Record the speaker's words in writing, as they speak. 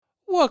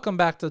Welcome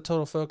back to the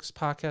Total Focus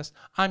Podcast.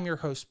 I'm your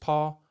host,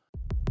 Paul.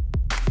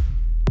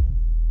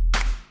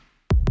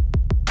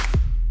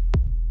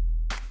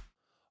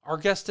 Our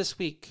guest this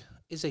week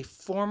is a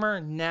former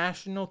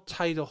national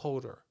title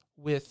holder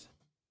with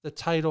the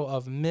title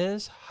of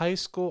Ms. High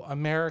School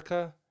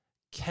America.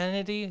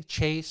 Kennedy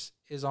Chase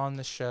is on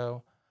the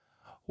show.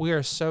 We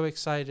are so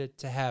excited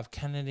to have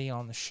Kennedy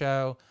on the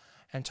show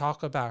and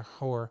talk about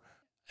her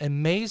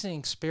amazing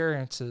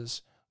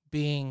experiences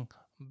being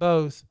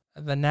both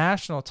the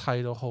national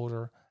title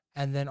holder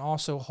and then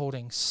also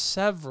holding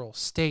several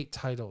state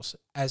titles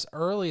as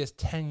early as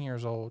 10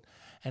 years old,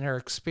 and her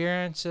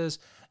experiences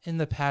in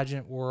the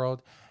pageant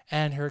world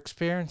and her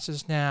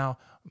experiences now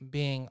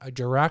being a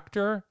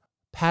director,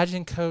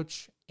 pageant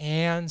coach,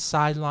 and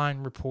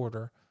sideline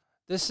reporter.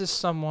 This is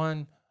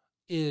someone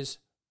is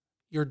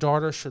your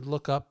daughter should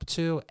look up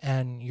to,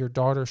 and your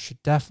daughter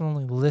should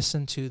definitely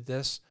listen to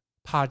this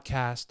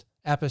podcast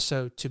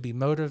episode to be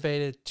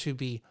motivated to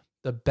be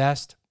the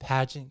best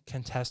pageant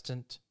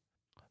contestant.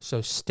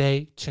 So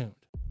stay tuned.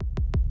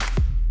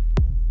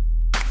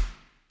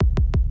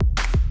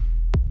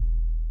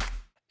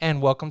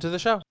 And welcome to the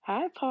show.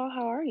 Hi, Paul.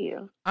 How are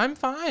you? I'm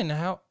fine.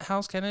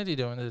 How's Kennedy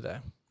doing today?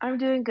 I'm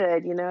doing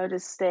good,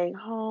 just staying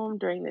home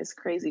during this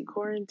crazy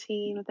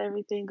quarantine with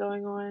everything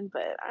going on,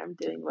 but I'm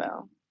doing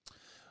well.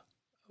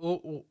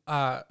 Well,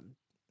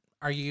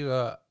 are you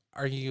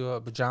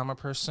a pajama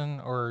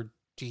person, or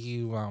do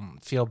you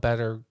feel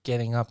better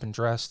getting up and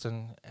dressed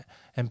and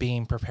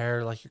being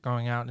prepared like you're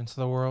going out into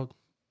the world?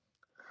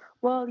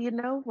 Well, you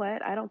know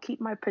what? I don't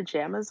keep my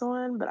pajamas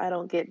on, but I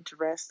don't get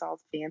dressed all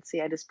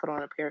fancy. I just put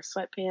on a pair of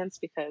sweatpants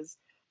because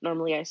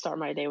normally I start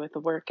my day with a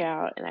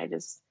workout and I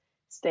just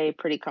stay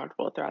pretty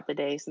comfortable throughout the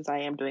day since I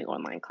am doing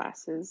online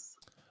classes.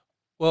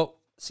 Well,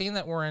 seeing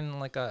that we're in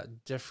like a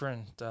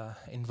different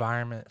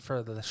environment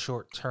for the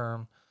short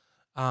term,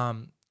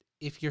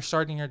 if you're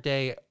starting your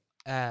day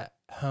at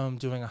home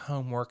doing a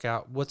home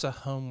workout, what's a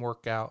home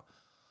workout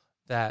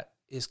that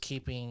is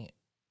keeping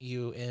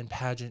you in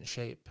pageant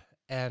shape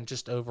and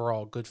just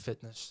overall good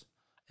fitness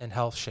and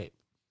health shape?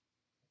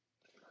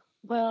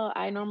 Well,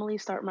 I normally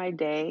start my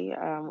day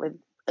with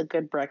a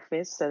good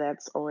breakfast, so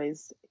that's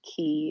always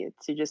key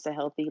to just a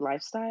healthy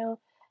lifestyle.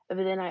 But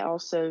then I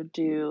also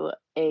do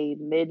a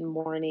mid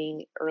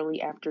morning,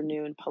 early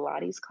afternoon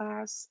Pilates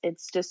class.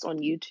 It's just on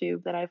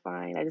YouTube that I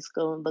find. I just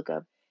go and look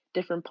up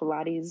different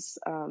Pilates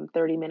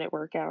 30-minute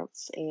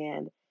workouts,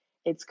 and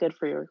it's good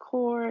for your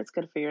core, it's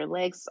good for your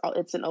legs.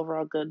 It's an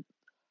overall good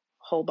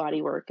whole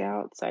body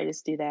workout. So I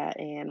just do that,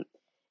 and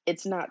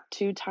it's not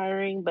too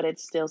tiring, but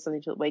it's still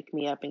something to wake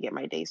me up and get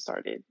my day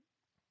started.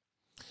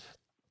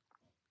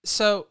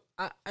 So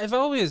I've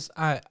always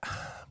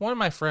one of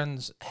my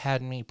friends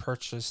had me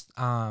purchase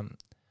um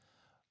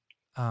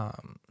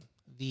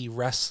the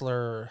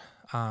wrestler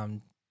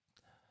um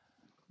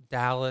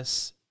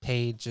Dallas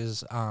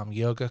Page's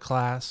yoga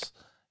class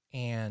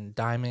and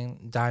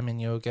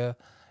diamond yoga,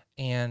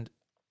 and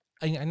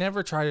I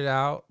never tried it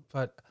out,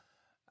 but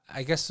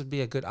I guess it'd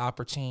be a good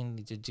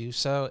opportunity to do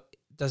so.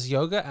 Does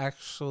yoga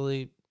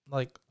actually,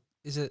 like,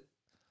 is it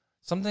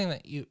something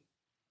that you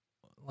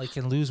like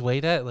can lose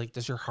weight at? Like,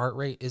 does your heart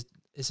rate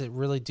is it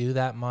really do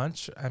that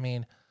much? I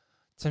mean,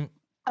 to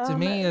to Um,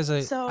 me as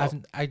a so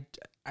I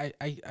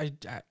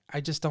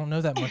just don't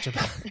know that much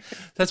about it.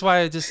 That's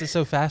why it just is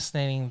so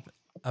fascinating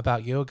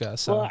about yoga. well,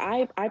 So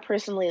I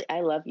personally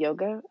I love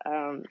yoga.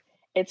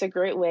 It's a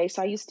great way.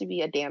 So I used to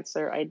be a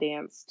dancer. I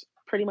danced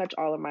pretty much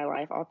all of my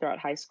life, all throughout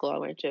high school. I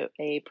went to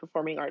a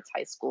performing arts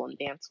high school, and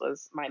dance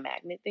was my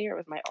magnet there. It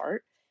was my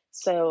art.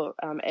 So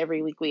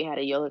every week we had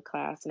a yoga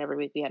class, and every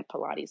week we had a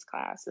Pilates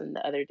class, and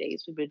the other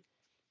days we would,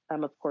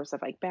 of course,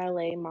 have like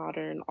ballet,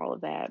 modern, all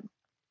of that.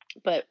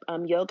 But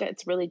yoga,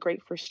 it's really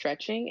great for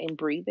stretching and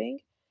breathing.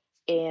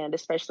 And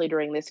especially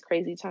during this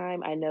crazy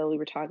time, I know we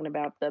were talking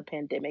about the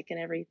pandemic and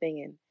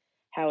everything and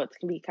how it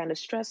can be kind of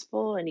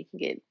stressful and you can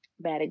get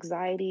bad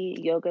anxiety.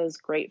 Yoga is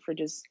great for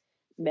just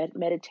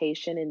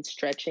meditation and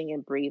stretching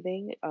and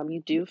breathing.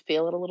 You do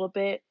feel it a little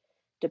bit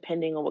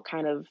depending on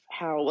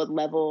what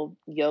level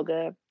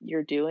yoga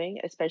you're doing,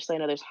 especially I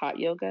know there's hot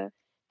yoga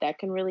that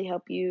can really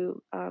help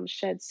you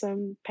shed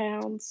some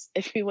pounds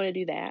if you want to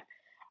do that.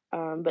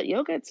 But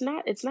yoga, it's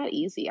not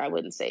easy. I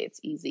wouldn't say it's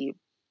easy,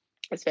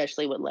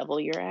 especially what level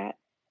you're at.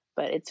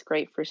 But it's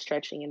great for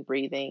stretching and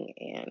breathing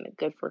and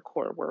good for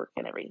core work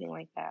and everything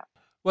like that.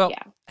 well,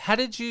 Yeah. how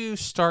did you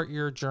start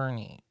your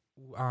journey?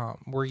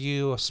 Were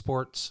you a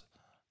sports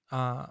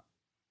uh,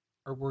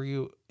 or were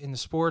you in the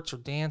sports or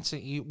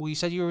dancing? You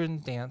said you were in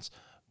dance,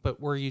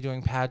 but were you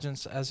doing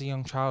pageants as a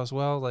young child as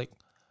well? Like,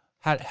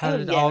 Oh,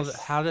 yes.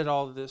 how did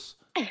all of this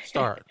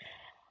start?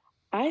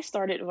 I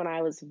started when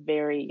I was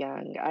very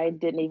young. I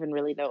didn't even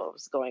really know what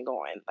was going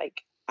on.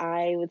 Like,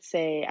 I would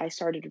say I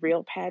started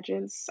real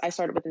pageants. I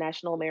started with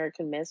National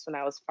American Miss when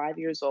I was 5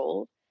 years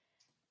old.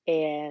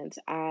 And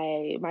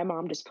my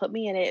mom just put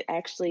me in it.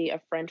 Actually,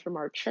 a friend from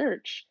our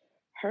church,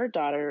 her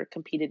daughter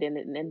competed in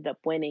it and ended up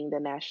winning the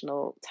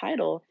national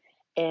title.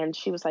 And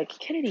she was like,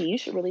 Kennedy, you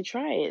should really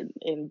try it.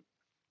 And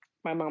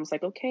my mom's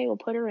like, okay, we'll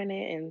put her in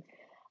it. And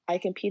I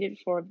competed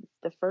for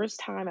the first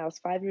time. I was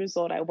 5 years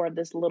old. I wore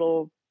this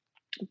little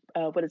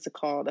what is it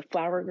called? A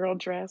flower girl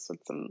dress with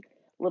some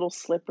little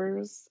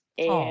slippers.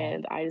 Oh,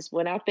 And I just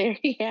went out there.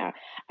 Yeah,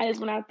 I just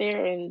went out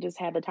there and just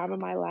had the time of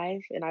my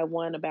life. And I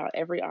won about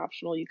every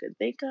optional you could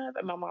think of.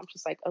 And my mom's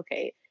just like,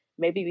 okay,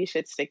 maybe we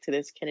should stick to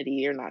this, Kennedy.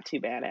 You're not too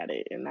bad at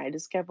it. And I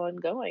just kept on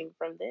going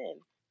from then.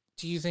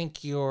 do you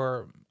think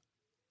you're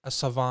a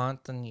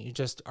savant and you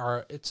just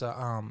are? It's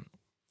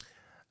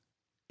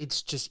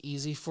just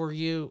easy for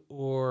you,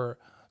 or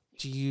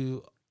do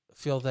you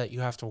feel that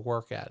you have to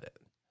work at it,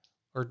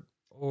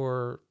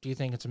 or do you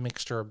think it's a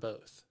mixture of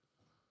both?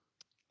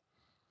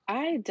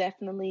 I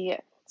definitely,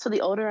 so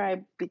the older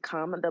I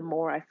become, the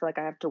more I feel like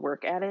I have to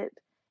work at it,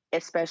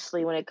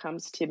 especially when it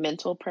comes to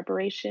mental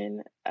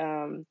preparation.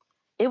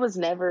 It was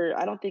never,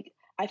 I don't think,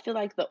 I feel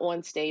like the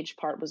on stage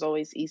part was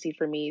always easy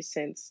for me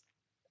since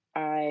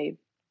I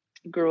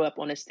grew up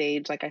on a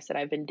stage. Like I said,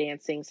 I've been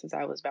dancing since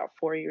I was about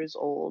 4 years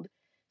old.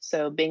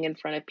 So being in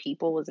front of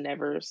people was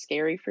never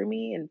scary for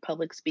me, and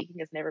public speaking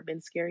has never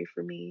been scary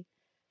for me.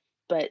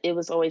 But it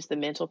was always the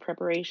mental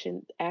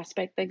preparation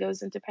aspect that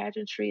goes into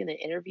pageantry and the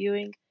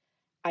interviewing.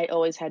 I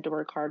always had to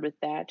work hard with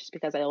that just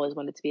because I always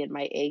wanted to be in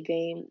my A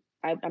game.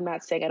 I'm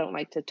not saying I don't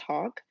like to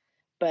talk,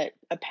 but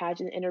a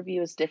pageant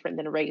interview is different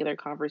than a regular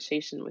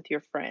conversation with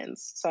your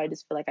friends. So I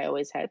just feel like I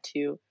always had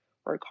to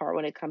work hard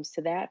when it comes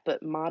to that.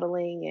 But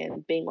modeling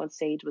and being on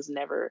stage was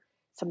never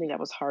something that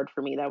was hard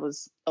for me. That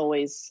was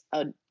always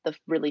the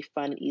really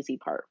fun, easy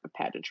part of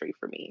pageantry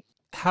for me.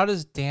 How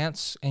does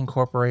dance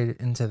incorporate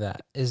into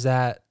that? Is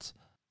that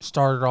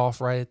started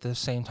off right at the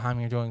same time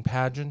you're doing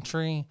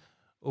pageantry,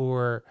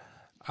 or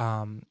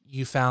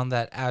you found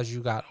that as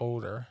you got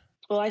older?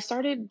 Well, I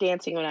started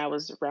dancing when I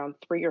was around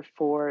 3 or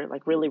 4,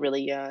 like really,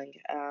 really young.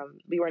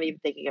 We weren't even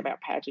thinking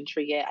about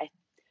pageantry yet.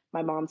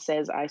 My mom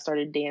says I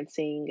started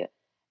dancing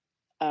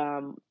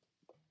um,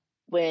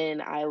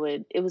 when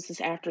it was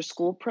this after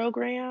school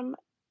program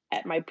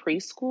at my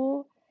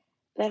preschool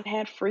that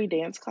had free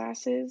dance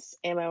classes.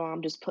 And my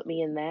mom just put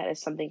me in that as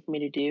something for me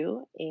to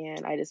do.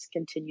 And I just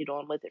continued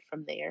on with it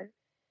from there.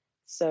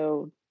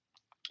 So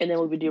and then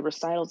we would do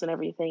recitals and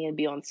everything and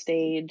be on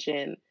stage.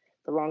 And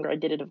the longer I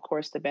did it, of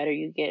course, the better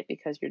you get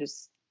because you're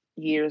just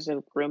years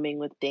of grooming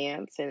with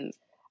dance. And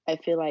I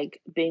feel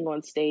like being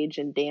on stage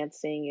and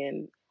dancing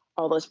and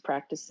all those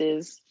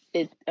practices,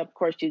 it of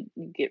course you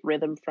get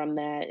rhythm from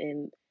that,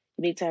 and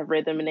you need to have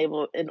rhythm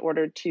in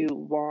order to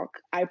walk.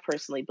 I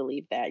personally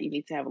believe that you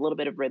need to have a little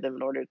bit of rhythm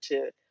in order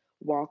to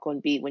walk on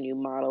beat when you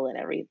model and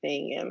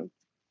everything.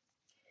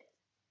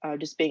 And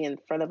just being in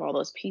front of all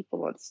those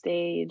people on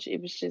stage,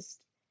 it was just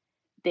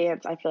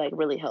dance. I feel like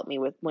really helped me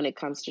with when it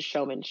comes to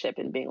showmanship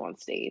and being on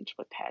stage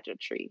with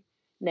pageantry.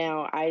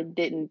 Now, I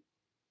didn't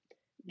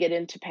get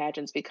into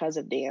pageants because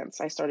of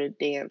dance. I started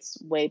dance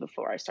way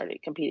before I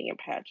started competing in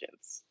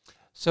pageants.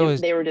 So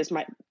is They were just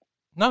my.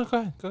 no, go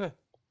ahead, go ahead.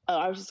 Oh,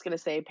 I was just gonna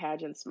say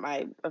pageants.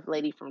 A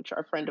lady from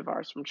a friend of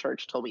ours from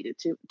church told me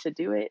to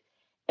do it,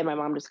 and my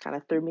mom just kind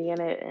of threw me in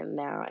it, and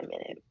now I'm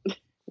in it.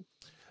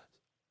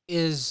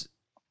 Is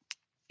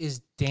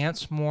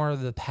dance more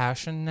the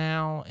passion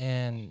now,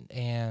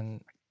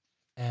 and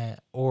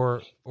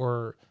or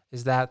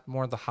is that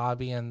more the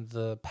hobby and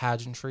the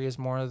pageantry is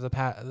more the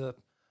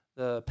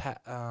the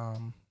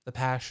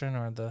passion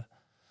or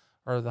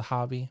the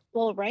hobby?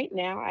 Well, right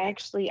now, I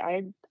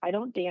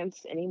don't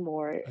dance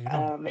anymore. Oh, you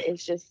don't. Okay.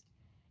 It's just,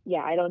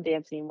 yeah, I don't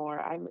dance anymore.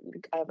 I'm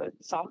a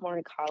sophomore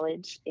in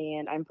college,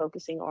 and I'm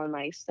focusing on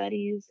my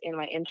studies and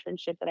my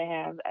internship that I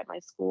have at my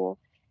school.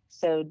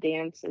 So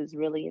dance is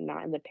really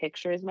not in the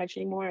picture as much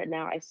anymore.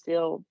 Now I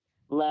still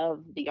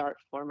love the art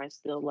form. I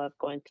still love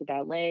going to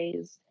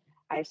ballets.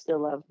 I still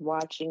love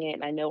watching it,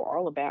 and I know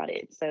all about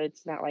it. So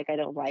it's not like I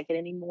don't like it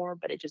anymore,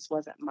 but it just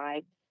wasn't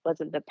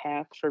the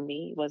path for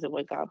me, wasn't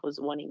what God was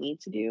wanting me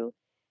to do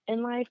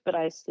in life, but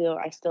I still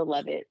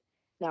love it.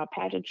 Now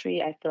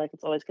pageantry, I feel like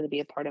it's always going to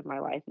be a part of my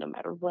life no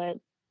matter what.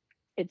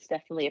 It's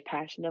definitely a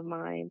passion of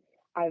mine.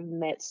 I've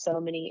met so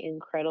many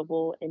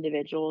incredible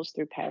individuals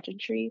through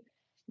pageantry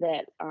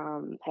that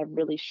have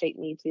really shaped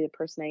me to be the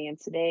person I am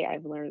today.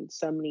 I've learned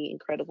so many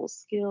incredible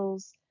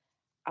skills.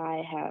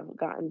 I have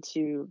gotten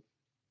to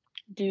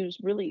do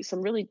really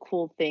some really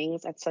cool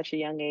things at such a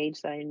young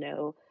age that I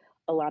know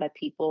a lot of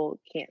people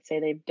can't say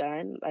they've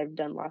done. I've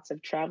done lots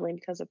of traveling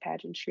because of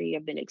pageantry.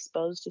 I've been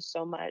exposed to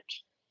so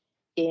much,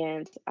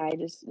 and I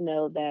just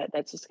know that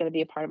that's just going to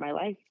be a part of my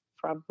life,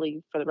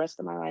 probably for the rest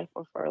of my life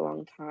or for a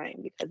long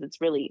time, because it's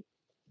really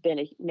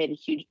made a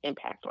huge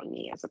impact on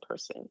me as a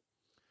person.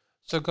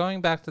 So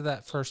going back to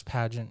that first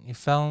pageant, you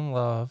fell in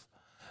love.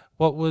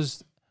 What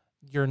was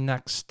your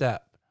next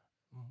step?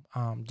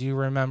 Do you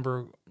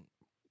remember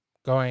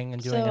going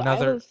and doing So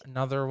I was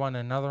another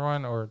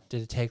one, or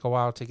did it take a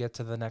while to get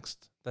to the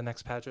next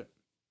pageant?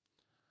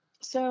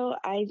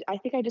 I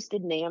think I just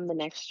did NAM the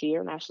next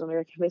year, National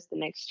American Miss the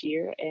next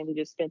year, and we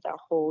just spent that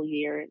whole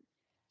year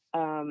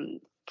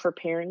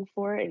preparing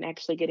for it and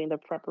actually getting the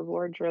proper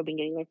wardrobe and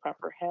getting the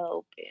proper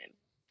help. And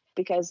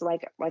because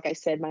like I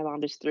said, my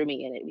mom just threw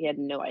me in it. We had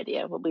no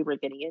idea what we were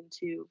getting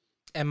into.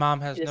 And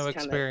mom has no Just kind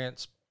of,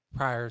 experience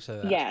prior to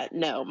that. yeah,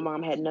 no,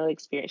 mom had no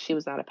experience. She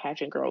was not a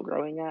pageant girl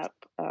growing up.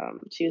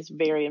 She was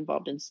very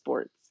involved in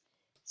sports.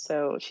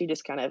 So she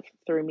just kind of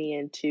threw me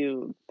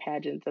into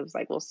pageants. I was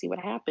like, we'll see what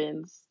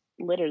happens,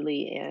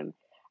 literally. And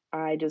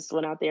I just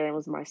went out there and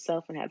was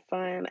myself and had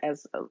fun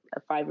as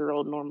a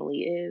 5-year-old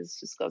normally is,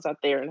 just goes out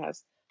there and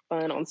has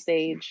fun on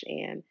stage.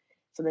 And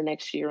so the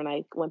next year when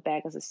I went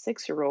back as a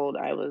 6-year-old,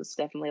 I was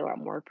definitely a lot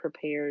more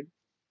prepared.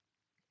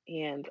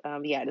 And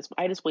yeah,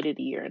 I just waited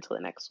a year until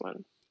the next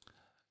one.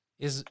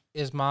 Is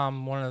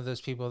mom one of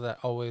those people that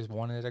always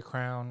wanted a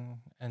crown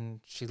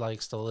and she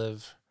likes to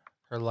live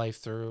her life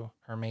through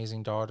her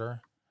amazing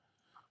daughter?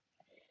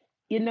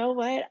 You know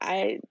what?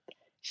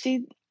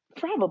 She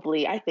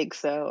probably, I think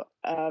so.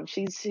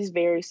 She's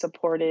very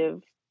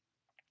supportive,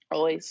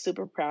 always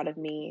super proud of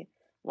me,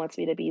 wants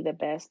me to be the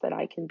best that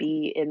I can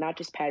be, and not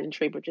just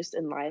pageantry, but just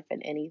in life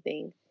and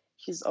anything.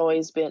 She's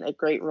always been a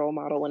great role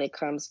model when it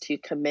comes to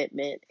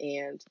commitment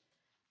and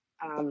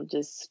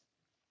just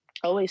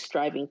always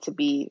striving to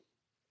be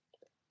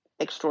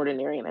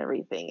extraordinary in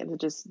everything and to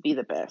just be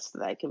the best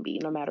that I can be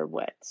no matter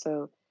what.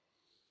 So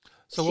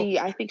So what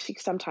I think she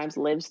sometimes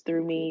lives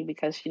through me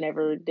because she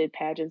never did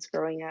pageants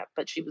growing up,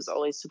 but she was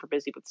always super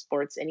busy with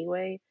sports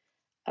anyway.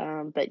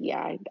 But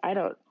yeah, I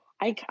don't,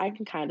 I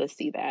can kind of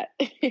see that.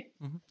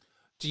 mhm.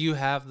 Do you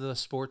have the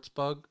sports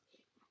bug?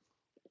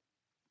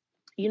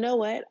 You know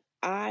what?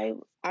 I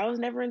was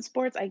never in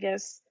sports. I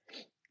guess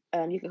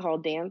you could call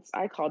dance.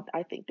 I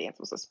think dance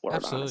was a sport.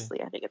 Absolutely.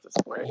 Honestly, I think it's a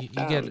sport.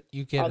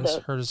 You get as Although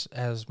hurt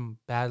as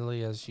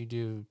badly as you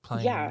do yeah,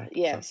 playing. So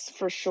yes,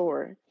 for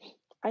sure.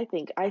 I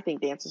think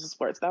dance was a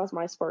sport. So that was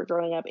my sport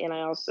growing up, and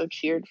I also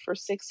cheered for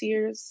 6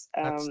 years.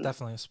 that's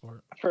definitely a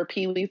sport. For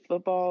pee wee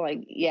football, like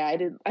yeah, I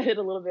did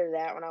a little bit of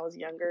that when I was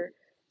younger.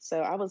 So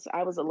I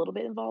was a little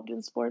bit involved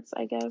in sports,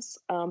 I guess.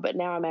 But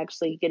now I'm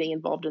actually getting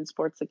involved in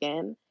sports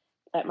again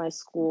at my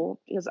school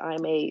because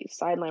I'm a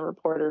sideline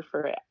reporter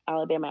for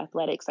Alabama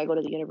athletics. I go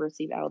to the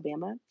University of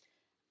Alabama.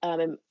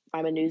 And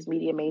I'm a news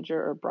media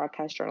major or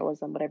broadcast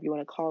journalism, whatever you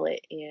want to call it.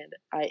 And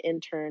I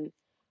intern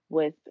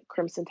with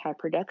Crimson Tide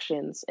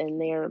Productions, and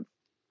they're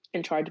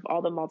in charge of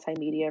all the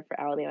multimedia for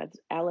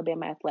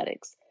Alabama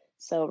athletics.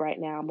 So right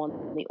now I'm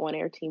on the on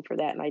air team for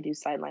that, and I do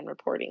sideline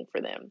reporting for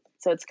them.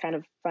 So it's kind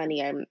of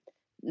funny. I'm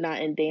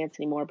not in dance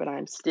anymore, but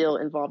I'm still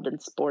involved in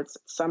sports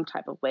some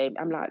type of way.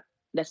 I'm not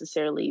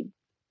necessarily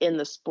in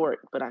the sport,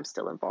 but I'm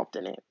still involved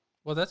in it.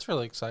 Well, that's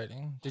really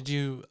exciting.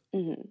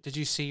 Hmm. Did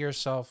you see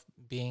yourself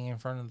being in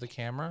front of the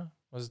camera?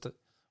 Was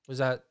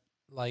that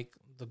like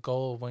the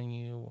goal when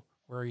you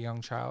were a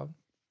young child?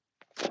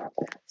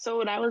 So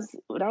when I was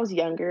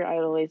younger, I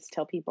always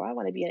tell people I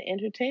want to be an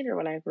entertainer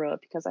when I grow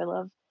up because I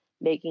love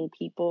making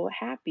people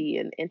happy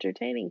and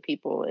entertaining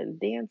people and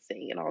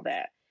dancing and all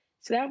that.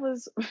 So that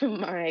was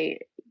my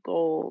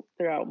goal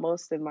throughout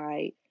most of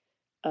my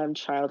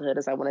childhood,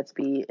 as I wanted to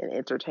be an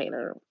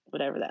entertainer,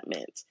 whatever that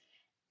meant.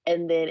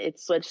 And then it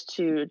switched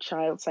to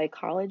child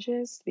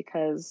psychologist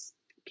because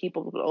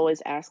people would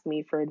always ask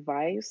me for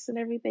advice and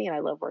everything, and I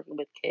love working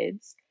with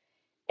kids.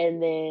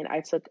 And then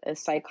I took a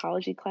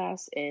psychology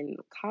class in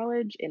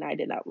college and I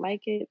did not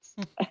like it.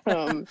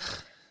 Um,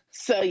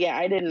 so yeah,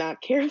 I did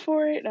not care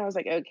for it. And I was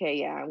like, okay,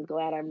 yeah, I'm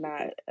glad I'm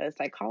not a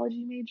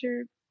psychology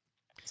major.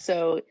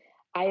 So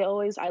I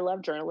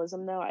love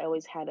journalism though. I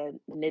always had a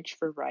niche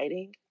for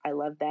writing. I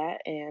love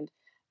that. And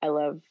I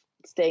love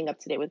staying up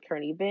to date with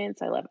current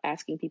events. I love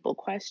asking people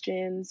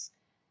questions.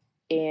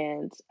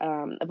 And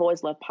I've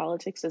always loved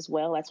politics as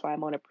well. That's why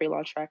I'm on a pre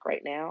law track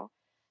right now.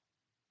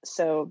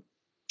 So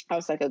I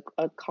was like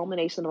a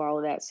culmination of all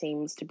of that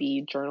seems to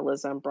be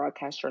journalism,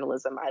 broadcast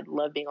journalism. I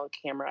love being on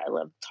camera. I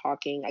love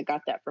talking. I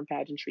got that from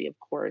pageantry, of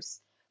course,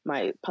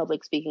 my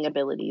public speaking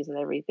abilities and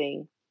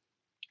everything.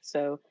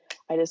 So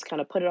I just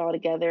kind of put it all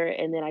together.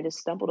 And then I just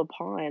stumbled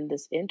upon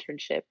this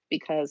internship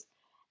because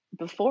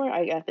before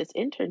I got this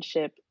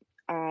internship,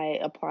 I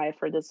applied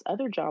for this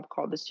other job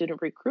called the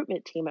student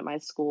recruitment team at my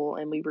school,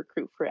 and we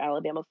recruit for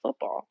Alabama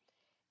football.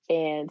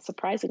 And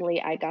surprisingly,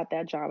 I got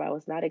that job. I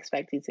was not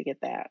expecting to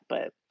get that,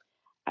 but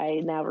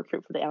I now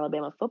recruit for the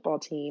Alabama football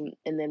team.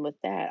 And then with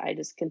that, I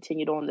just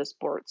continued on the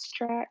sports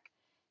track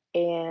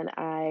and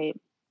I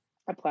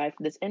applied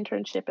for this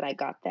internship and I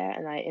got that.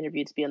 And I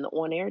interviewed to be on the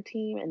on air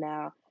team. And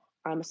now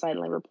I'm a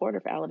sideline reporter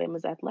for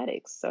Alabama's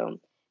athletics. So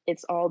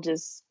it's all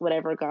just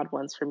whatever God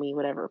wants for me,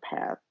 whatever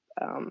path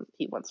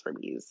He wants for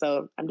me.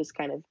 So I'm just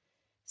kind of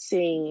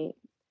seeing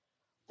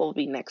what will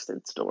be next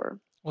in store.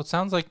 Well, it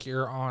sounds like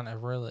you're on a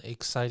really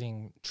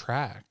exciting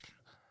track.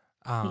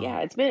 Yeah, Um,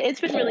 it's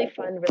been really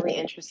fun, really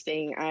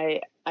interesting.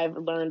 I've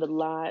learned a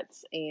lot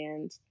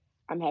and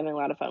I'm having a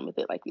lot of fun with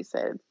it, like you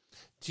said.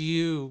 do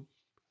you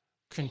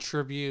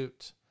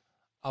contribute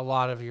a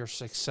lot of your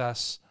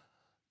success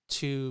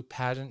to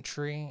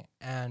pageantry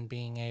and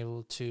being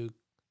able to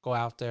go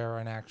out there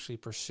and actually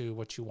pursue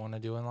what you want to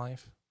do in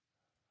life?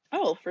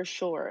 Oh, for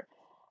sure.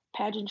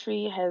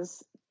 Pageantry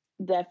has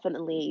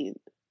definitely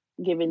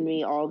given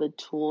me all the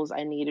tools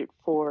I needed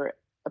for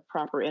a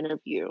proper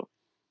interview.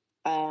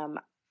 Um,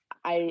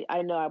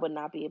 I know I would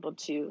not be able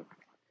to.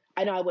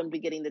 I know I wouldn't be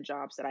getting the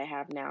jobs that I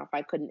have now if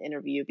I couldn't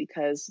interview,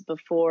 because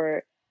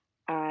before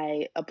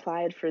I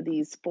applied for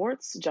these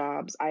sports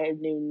jobs, I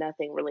knew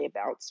nothing really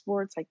about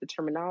sports, like the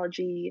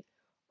terminology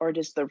or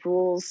just the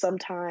rules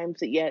sometimes,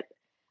 yet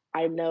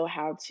I know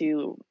how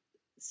to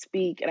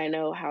speak and I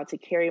know how to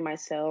carry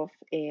myself,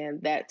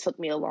 and that took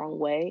me a long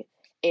way.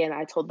 And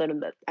I told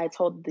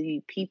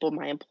the people,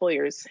 my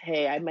employers,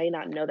 hey, I may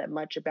not know that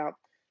much about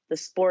the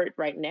sport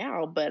right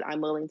now, but I'm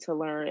willing to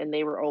learn. And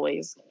they were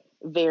always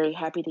very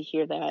happy to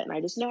hear that. And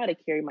I just know how to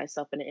carry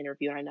myself in an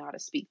interview, and I know how to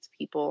speak to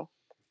people,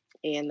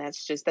 and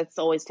that's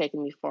always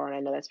taken me far, and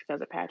I know that's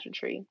because of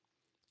pageantry.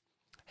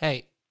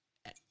 Hey,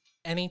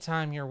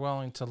 anytime you're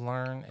willing to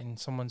learn and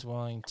someone's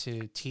willing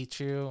to teach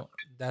you,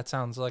 that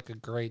sounds like a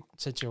great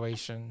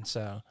situation.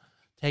 So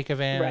take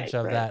advantage Right,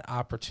 of right. that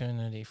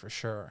opportunity for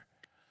sure.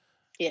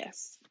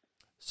 Yes.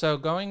 So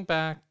going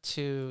back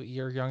to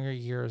your younger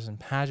years in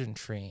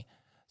pageantry,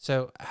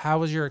 so how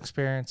was your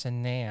experience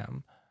in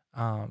NAM?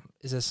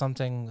 Is it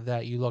something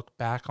that you look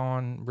back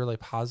on really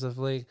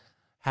positively?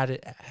 How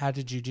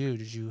did you do?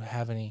 Did you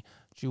have any?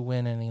 Did you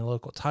win any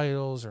local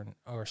titles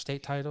or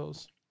state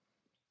titles?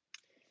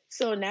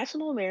 So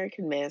National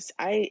American Miss,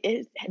 I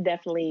it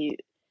definitely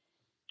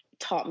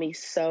taught me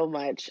so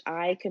much.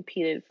 I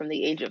competed from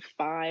the age of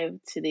 5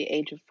 to the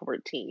age of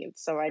 14.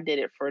 So I did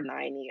it for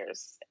 9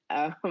 years.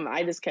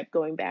 I just kept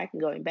going back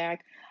and going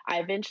back. I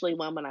eventually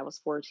won when I was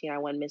 14. I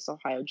won Miss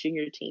Ohio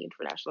Junior Team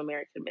for National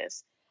American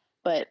Miss.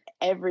 But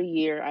every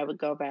year I would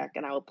go back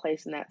and I would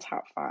place in that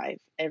top 5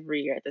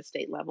 every year at the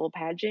state level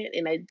pageant.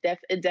 And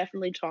it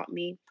definitely taught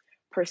me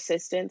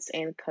persistence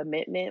and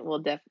commitment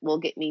will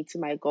get me to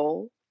my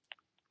goal.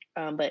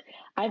 But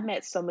I've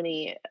met so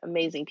many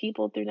amazing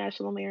people through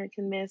National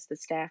American Miss. The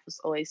staff was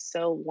always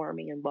so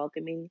warming and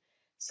welcoming.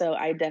 So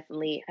I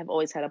definitely have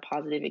always had a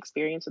positive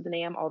experience with the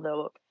NAM,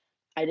 although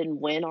I didn't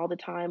win all the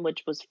time,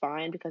 which was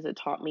fine because it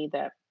taught me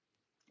that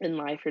in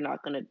life you're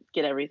not going to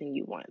get everything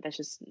you want. That's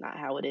just not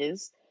how it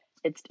is.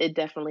 It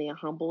definitely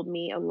humbled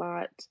me a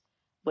lot,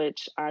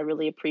 which I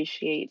really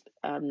appreciate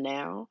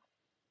now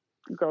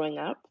growing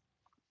up,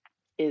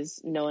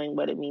 is knowing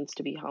what it means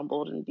to be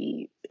humbled and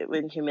be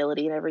in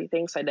humility and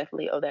everything. So I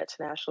definitely owe that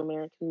to National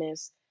American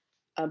Miss.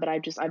 But I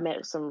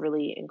met some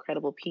really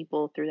incredible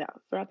people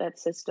throughout that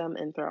system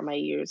and throughout my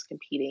years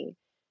competing.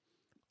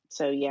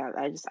 So yeah,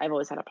 I've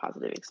always had a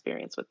positive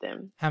experience with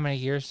them. How many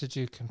years did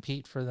you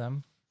compete for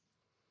them?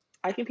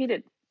 I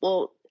competed,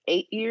 well,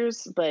 8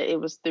 years, but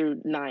it was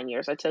through 9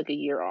 years. I took a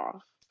year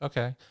off.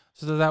 Okay,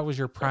 so that was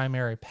your Yeah.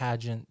 primary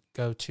pageant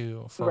go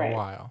to for a Right.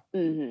 while.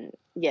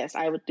 Yes,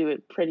 I would do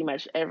it pretty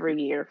much every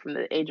year from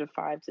the age of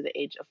 5 to the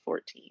age of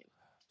 14.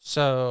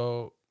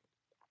 So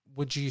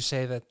would you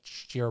say that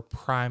your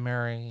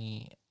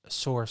primary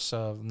source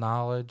of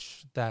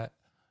knowledge that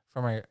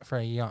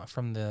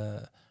from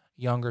the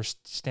younger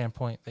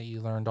standpoint that you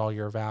learned all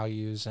your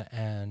values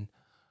and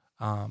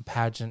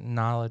pageant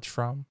knowledge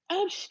from?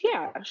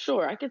 Yeah,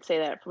 sure. I could say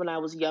that from when I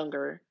was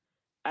younger.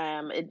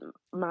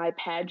 My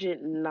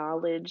pageant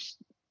knowledge,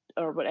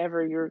 or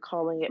whatever you're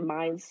calling it,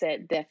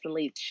 mindset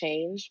definitely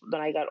changed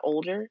when I got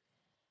older.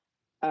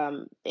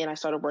 And I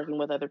started working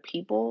with other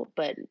people.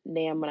 But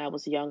NAM, when I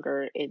was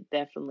younger, it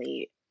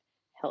definitely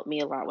helped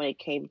me a lot when it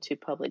came to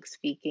public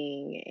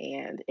speaking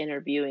and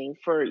interviewing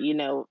for,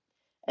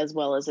 as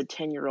well as a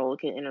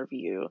 10-year-old can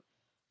interview.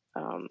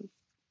 Um,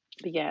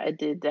 but yeah, it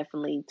did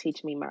definitely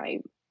teach me my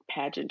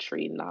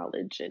pageantry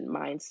knowledge and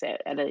mindset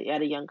at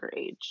a younger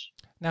age.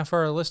 Now, for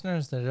our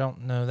listeners that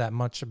don't know that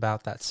much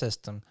about that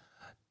system,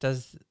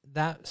 does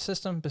that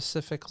system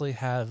specifically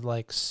have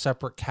like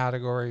separate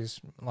categories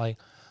like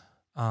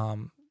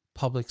um,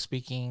 public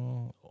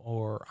speaking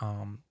or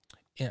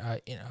in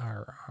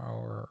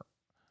our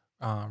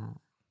um,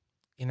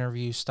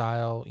 interview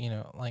style,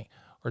 like,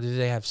 or do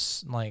they have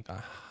like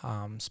a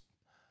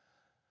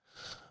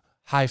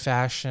high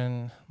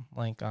fashion,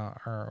 like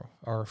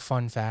or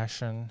fun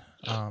fashion?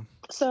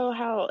 So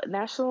how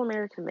National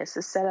American Miss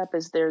is set up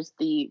is there's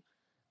the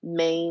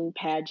main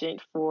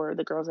pageant for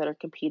the girls that are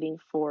competing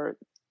for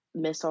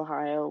Miss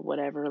Ohio,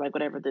 whatever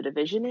the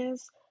division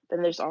is.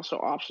 Then there's also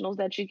optionals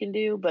that you can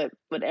do, but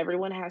what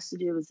everyone has to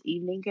do is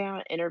evening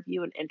gown,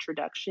 interview, and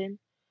introduction.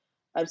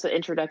 So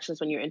introduction is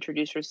when you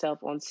introduce yourself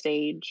on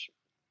stage,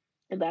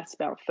 and that's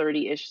about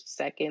 30-ish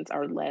seconds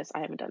or less. I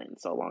haven't done it in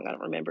so long, I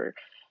don't remember.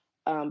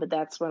 But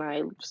that's when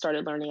I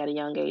started learning at a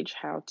young age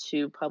how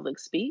to public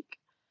speak,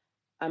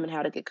 and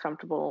how to get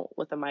comfortable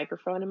with a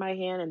microphone in my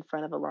hand in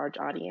front of a large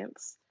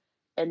audience.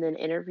 And then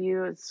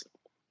interview is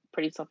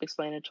pretty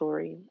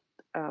self-explanatory.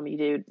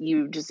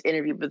 You just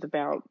interview with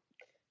about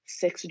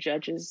 6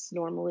 judges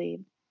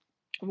normally,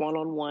 one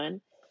on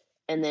one,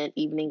 and then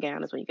evening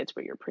gown is when you get to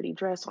wear your pretty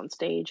dress on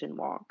stage and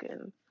walk.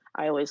 And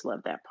I always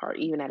loved that part,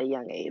 even at a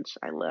young age.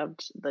 I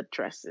loved the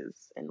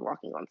dresses and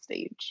walking on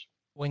stage.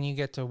 When you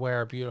get to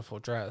wear a beautiful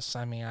dress,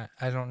 I mean,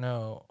 I don't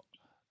know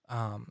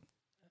um,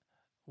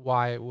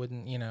 why it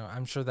wouldn't.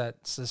 I'm sure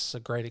that's just a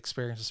great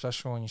experience,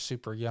 especially when you're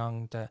super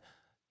young to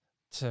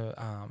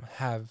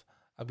have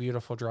a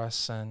beautiful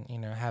dress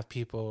and have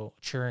people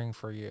cheering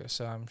for you.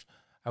 So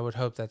I would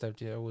hope that that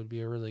would be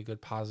a really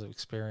good positive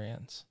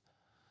experience.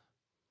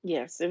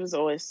 Yes, it was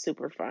always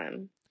super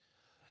fun.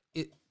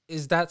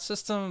 Is that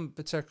system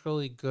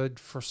particularly good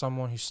for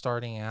someone who's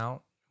starting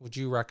out? Would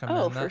you Oh,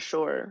 recommend for that?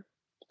 sure.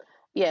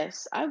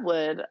 Yes, I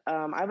would.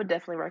 I would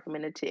definitely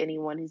recommend it to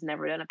anyone who's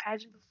never done a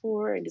pageant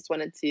before and just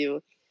wanted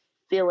to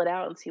feel it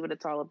out and see what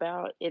it's all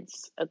about.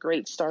 It's a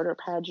great starter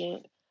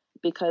pageant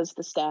because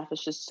the staff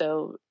is just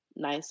so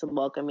nice and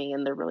welcoming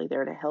and they're really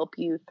there to help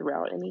you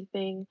throughout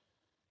anything.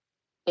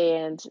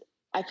 And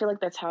I feel like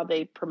that's how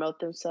they promote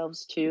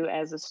themselves too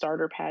as a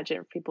starter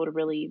pageant for people to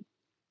really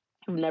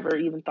have never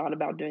even thought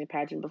about doing a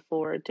pageant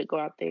before to go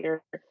out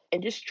there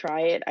and just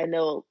try it. I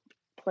know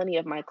plenty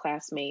of my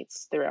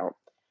classmates throughout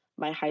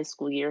my high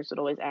school years would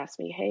always ask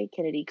me, "Hey,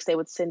 Kennedy," because they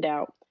would send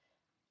out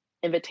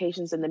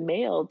invitations in the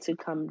mail to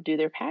come do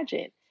their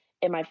pageant.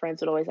 And my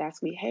friends would always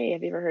ask me, "Hey,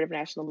 have you ever heard of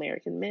National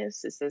American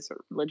Miss? Is this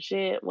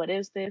legit? What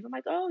is this?" I'm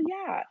like, "Oh,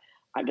 yeah,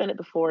 I've done it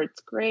before.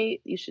 It's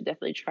great. You should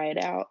definitely try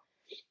it out."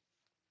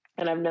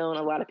 And I've known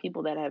a lot of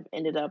people that have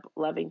ended up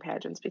loving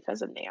pageants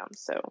because of NAM.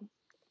 So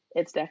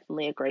it's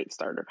definitely a great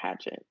starter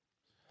pageant.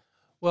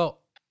 Well,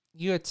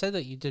 you had said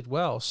that you did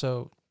well.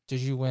 So did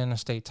you win a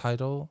state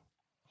title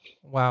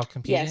while Yes,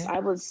 competing? I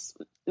was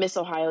Miss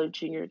Ohio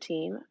junior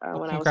teen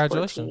Well, when I was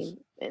congratulations.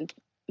 14.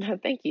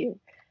 And thank you.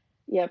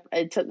 Yep,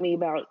 it took me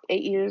about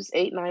 8 years,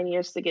 8, 9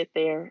 years to get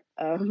there,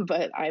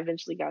 but I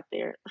eventually got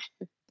there.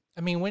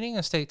 I mean, winning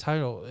a state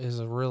title is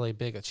a really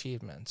big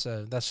achievement.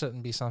 So that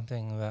shouldn't be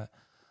something that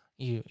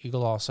you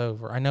gloss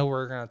over. I know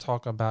we're going to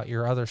talk about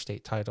your other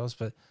state titles,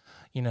 but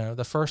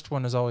the first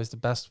one is always the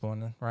best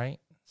one, right?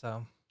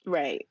 So,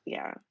 Right,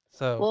 yeah.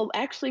 so, Well,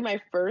 actually,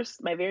 my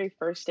very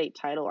first state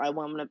title I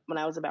won when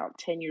I was about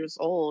 10 years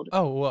old.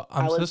 oh, well,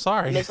 I'm I so was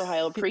sorry. Miss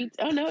Ohio pre.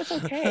 Oh no, it's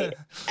okay.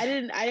 I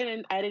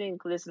didn't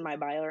include this in my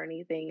bio or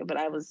anything, but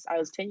I was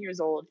 10 years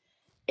old,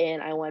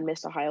 and I won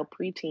Miss Ohio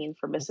preteen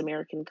for Miss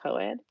American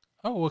Coed,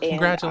 Oh, well, and that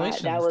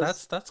congratulations.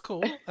 was That's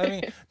cool. I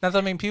mean, not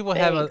that many people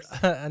have a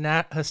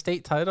thanks. a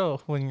state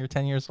title when you're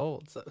 10 years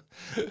old. So,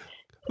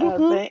 whoop,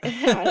 whoop.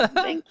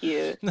 Thank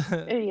you.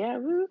 Yeah,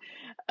 woo.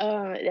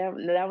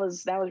 That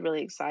was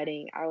really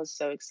exciting. I was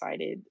so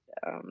excited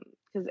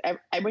because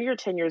when you're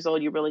 10 years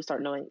old,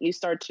 you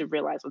start to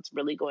realize what's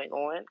really going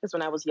on. Because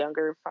when I was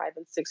younger, 5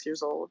 and 6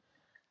 years old,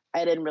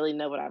 I didn't really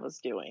know what I was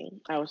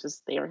doing. I was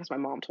just there because my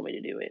mom told me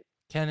to do it,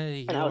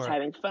 Kennedy, and I was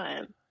having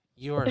fun.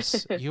 you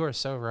are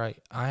so right.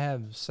 I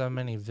have so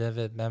many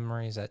vivid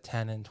memories at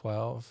 10 and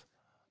 12.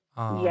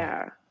 Um,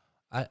 Yeah,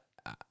 I,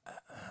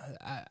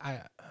 I,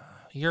 I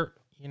you're,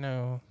 you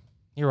know,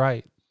 you're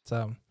right.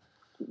 So,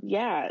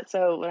 yeah.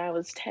 So when I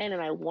was 10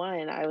 and I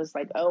won, I was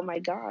like, "Oh my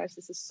gosh,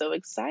 this is so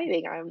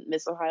exciting! I'm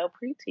Miss Ohio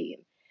preteen."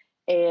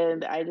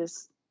 And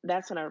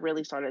that's when I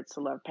really started to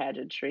love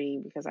pageantry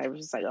because I was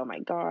just like, "Oh my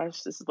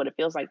gosh, this is what it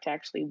feels like to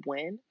actually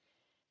win."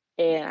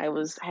 And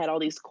had all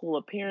these cool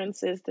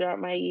appearances throughout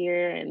my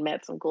year and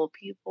met some cool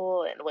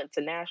people and went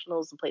to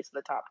nationals and placed in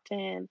the top 10.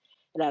 And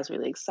that was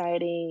really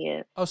exciting.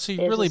 And oh, so you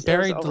really it was an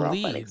buried the overall fun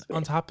lead. On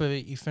experience. top of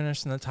it, you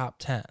finished in the top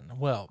 10.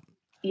 Well,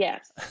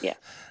 Yes, yes.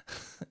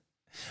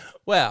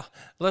 well,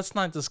 let's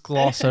not just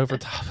gloss over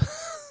top.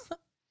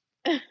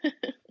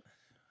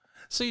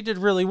 So you did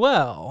really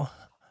well.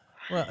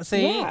 Well,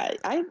 see, Yeah,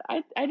 I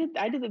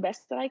did the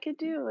best that I could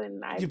do,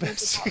 and I you made the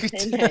best top you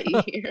 10 do.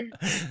 that year.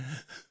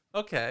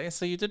 Okay,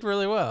 so you did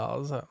really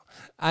well. So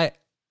I,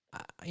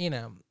 I you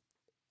know,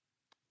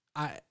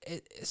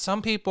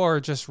 some people are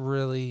just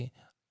really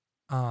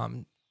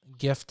um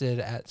gifted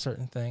at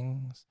certain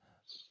things,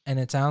 and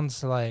it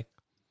sounds like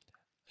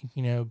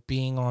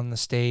being on the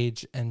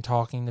stage and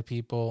talking to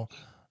people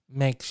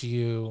makes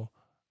you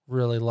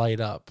really light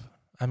up.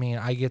 I mean,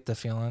 I get the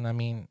feeling. I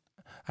mean,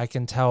 I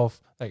can tell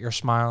that you're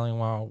smiling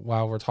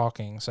while we're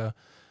talking. So,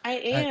 I I,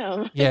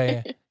 am.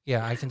 yeah, yeah,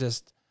 yeah. I can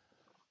just,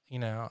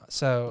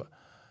 So,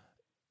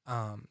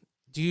 um,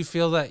 do you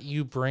feel that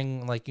you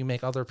bring like you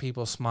make other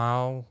people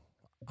smile,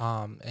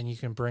 and you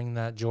can bring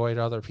that joy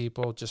to other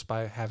people just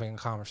by having a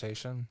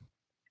conversation?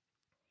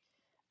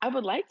 I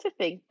would like to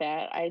think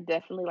that. I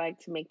definitely like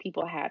to make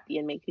people happy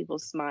and make people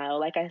smile.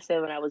 Like I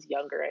said, when I was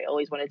younger, I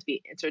always wanted to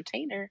be an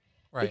entertainer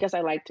Right. because I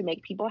like to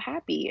make people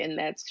happy. And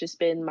that's just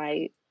been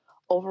my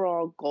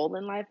overall goal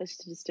in life is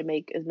just to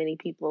make as many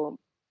people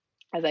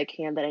as I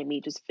can that I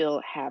meet just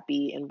feel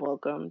happy and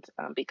welcomed.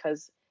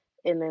 Because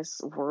in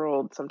this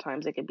world,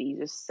 sometimes it can be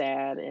just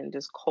sad and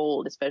just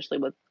cold, especially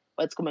with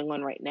what's going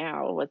on right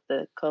now with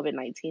the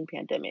COVID-19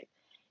 pandemic.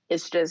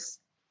 It's just,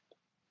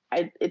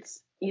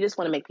 you just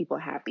want to make people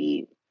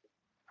happy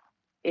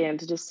and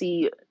to just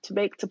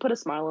to put a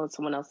smile on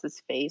someone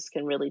else's face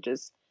can really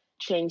just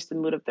change the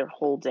mood of their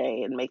whole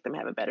day and make them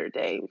have a better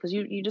day because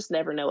you just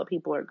never know what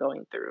people are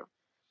going through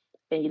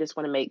and you just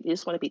want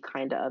to be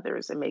kind to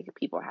others and make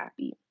people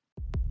happy.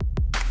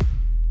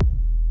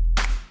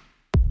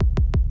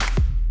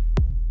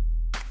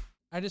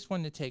 I just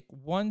wanted to take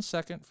 1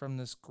 second from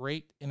this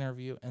great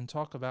interview and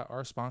talk about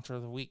our sponsor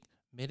of the week,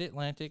 Mid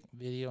Atlantic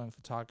Video and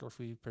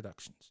Photography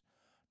Productions.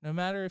 No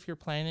matter if you're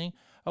planning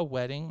a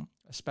wedding,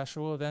 a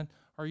special event,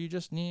 or you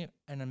just need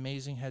an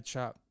amazing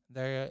headshot,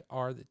 they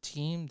are the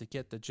team to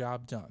get the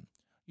job done.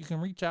 You can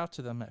reach out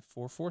to them at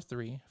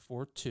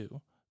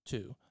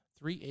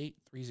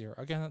 443-422-3830.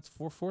 Again, that's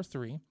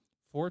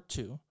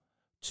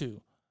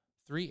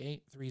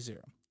 443-422-3830.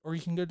 Or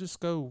you can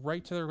go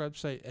right to their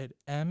website at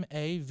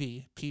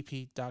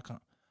mavpp.com.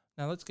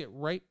 Now let's get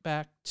right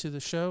back to the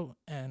show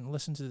and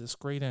listen to this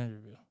great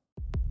interview.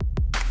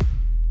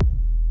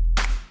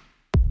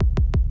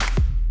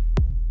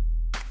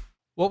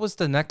 What was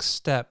the next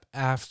step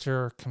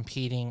after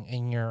competing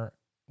in your,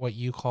 what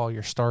you call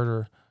your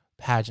starter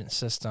pageant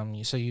system?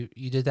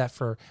 You did that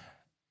for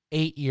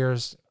 8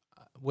 years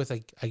with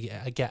a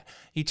gap.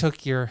 You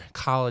took your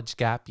college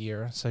gap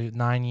year, so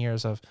 9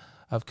 years of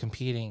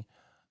competing.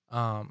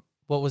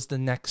 What was the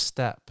next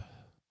step?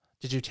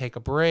 Did you take a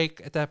break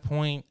at that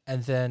point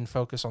and then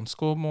focus on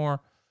school more,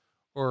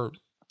 or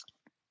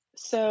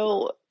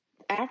So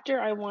after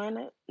I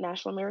won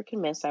National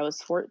American Miss, I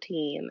was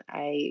 14.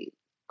 I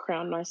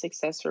crowned my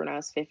successor when I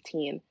was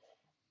 15.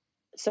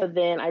 So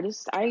then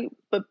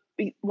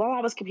while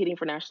I was competing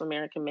for National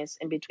American Miss,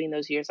 in between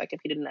those years, I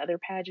competed in other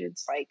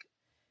pageants like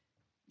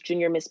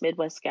Junior Miss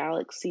Midwest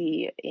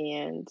Galaxy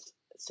and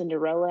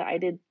Cinderella. I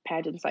did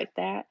pageants like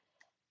that.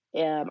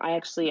 I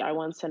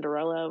won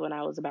Cinderella when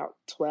I was about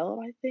 12,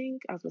 I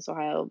think. I was Miss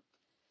Ohio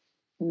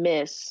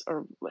Miss,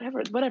 or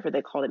whatever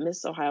they called it,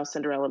 Miss Ohio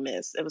Cinderella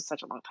Miss. It was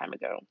such a long time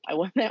ago. I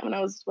won that when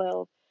I was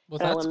 12, well,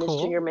 and I that's won Miss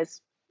Junior cool. Miss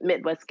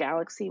Midwest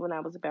Galaxy when I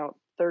was about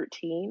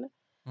 13.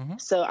 Mm-hmm.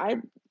 So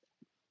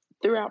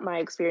throughout my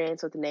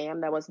experience with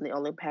NAM, that wasn't the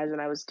only pageant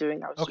I was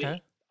doing. I was doing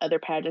Okay. other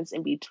pageants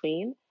in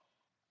between.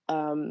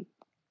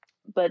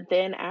 But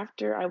then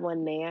after I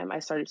won NAM, I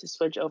started to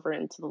switch over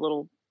into the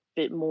little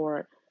bit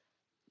more,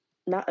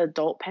 not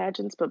adult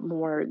pageants, but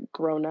more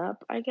grown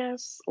up, I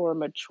guess, or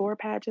mature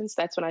pageants.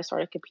 That's when I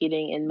started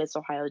competing in Miss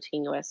Ohio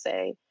Teen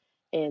USA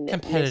and Miss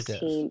Competitive.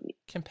 Teen.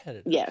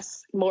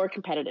 Yes, more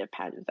competitive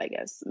pageants, I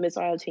guess. Miss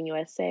Ohio Teen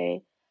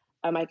USA.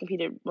 I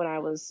competed when I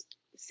was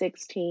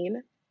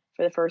 16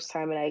 for the first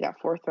time, and I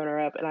got fourth runner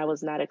up, and I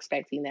was not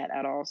expecting that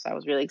at all. So I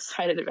was really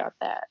excited about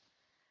that.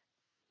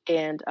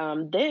 And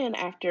then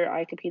after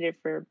I competed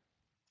for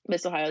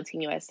Miss Ohio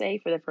Teen USA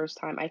for the first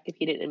time, I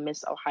competed in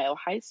Miss Ohio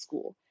High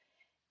School.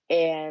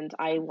 And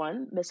I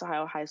won Miss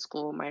Ohio High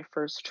School my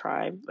first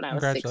try when I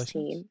was Congratulations.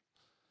 16.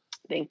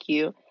 Thank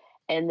you.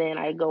 And then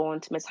I go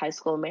on to Miss High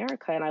School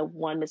America, and I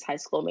won Miss High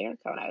School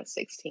America when I was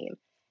 16.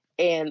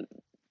 And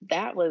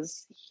that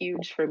was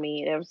huge for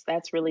me.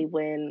 That's really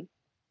when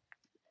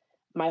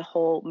my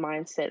whole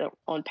mindset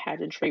on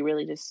pageantry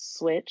really just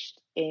switched,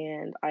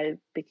 and I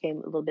became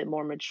a little bit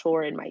more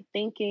mature in my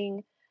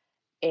thinking,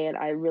 and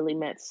I really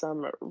met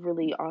some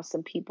really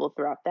awesome people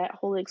throughout that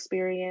whole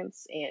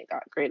experience and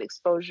got great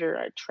exposure.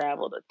 I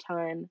traveled a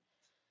ton,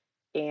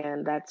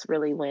 and that's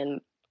really when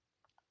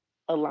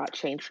a lot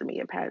changed for me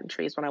in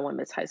pageantry, is when I won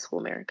Miss High School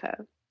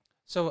America.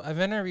 So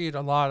I've interviewed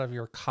a lot of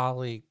your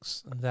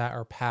colleagues that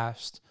are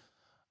past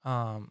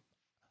um,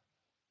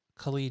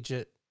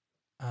 collegiate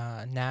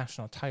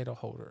national title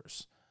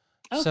holders.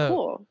 Oh, So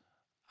cool.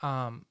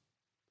 um,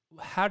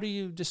 how do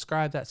you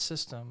describe that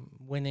system,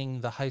 winning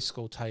the high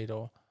school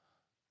title?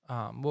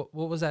 What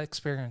was that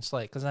experience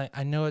like? Because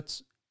I know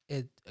it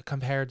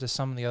compared to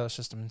some of the other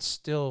systems,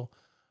 still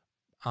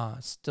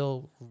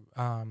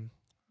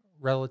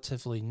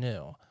relatively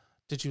new.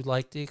 Did you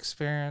like the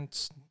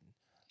experience?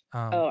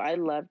 Oh, I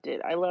loved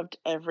it. I loved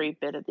every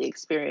bit of the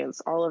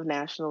experience, all of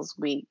Nationals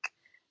week,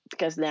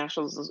 because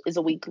Nationals is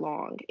a week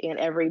long, and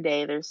every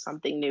day there's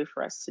something new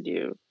for us to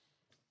do.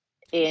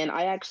 And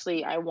I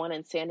won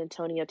in San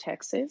Antonio,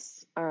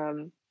 Texas.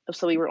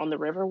 So we were on the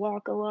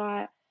Riverwalk a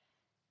lot,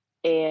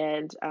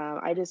 and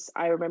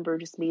I remember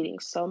just meeting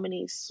so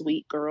many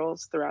sweet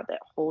girls throughout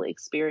that whole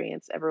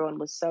experience. Everyone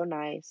was so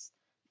nice.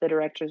 The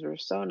directors were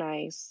so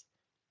nice.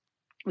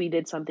 We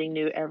did something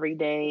new every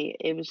day.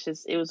 It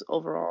was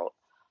overall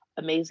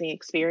amazing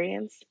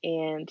experience.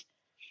 And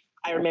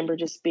I remember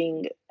just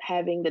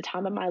having the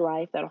time of my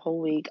life that whole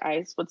week.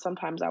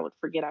 Sometimes I would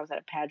forget I was at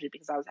a pageant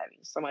because I was having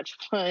so much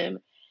fun,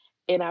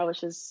 and I was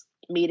just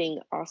meeting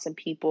awesome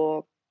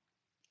people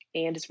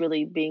and just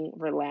really being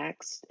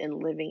relaxed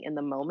and living in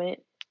the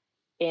moment.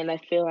 And I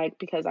feel like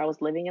because I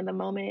was living in the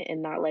moment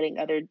and not letting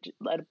other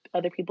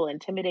people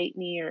intimidate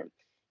me or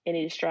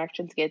any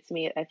distractions get to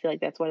me, I feel like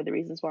that's one of the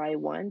reasons why I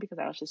won, because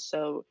I was just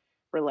so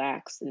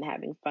relaxed and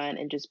having fun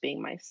and just being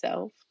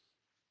myself.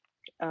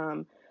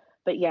 Um,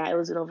 but yeah, it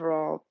was an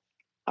overall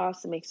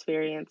awesome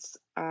experience.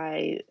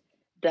 I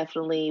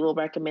definitely will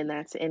recommend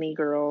that to any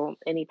girl,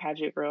 any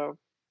pageant girl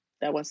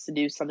that wants to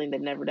do something they've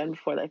never done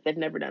before. Like, if they've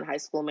never done High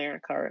School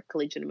America or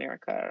Collegiate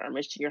America or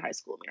Miss Junior High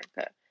School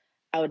America,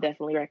 I would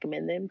definitely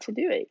recommend them to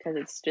do it, because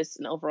it's just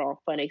an overall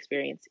fun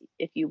experience.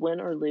 If you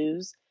win or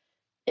lose,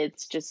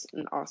 it's just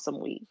an awesome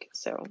week.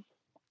 So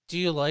Do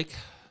you like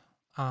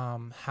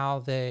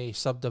how they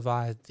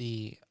subdivide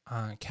the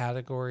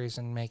categories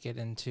and make it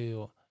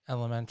into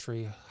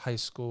elementary, high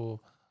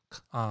school,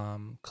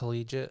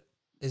 collegiate?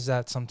 Is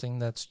that something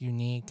that's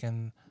unique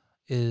and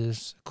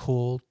is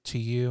cool to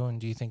you? And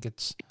do you think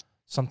it's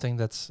something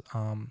that's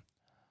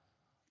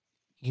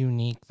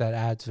unique that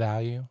adds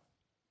value?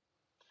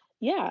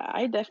 Yeah,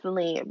 I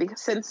definitely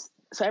because since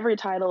so every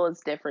title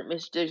is different.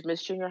 There's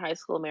Miss Junior High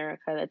School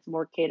America that's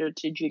more catered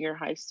to junior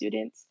high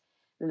students.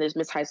 Then there's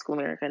Miss High School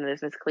America, and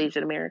there's Miss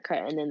Collegiate America,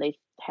 and then they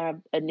have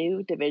a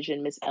new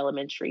division, Miss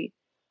Elementary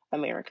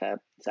America.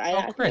 So Oh, I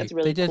think that's great. They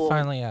really did cool.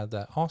 finally add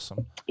that.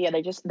 Awesome. Yeah,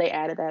 they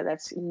added that.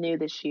 That's new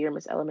this year,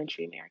 Miss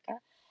Elementary America,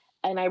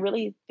 and I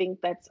really think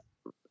that's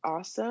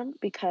awesome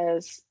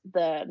because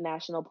the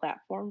national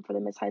platform for the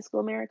Miss High School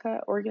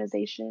America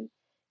organization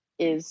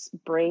is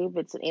brave.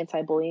 It's an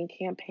anti-bullying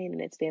campaign,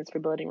 and it stands for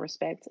building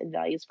respect and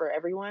values for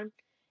everyone.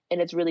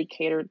 And it's really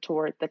catered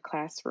toward the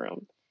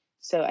classroom.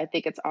 So I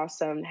think it's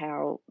awesome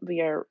how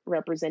we are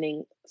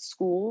representing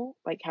school,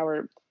 like how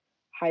we're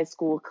high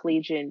school,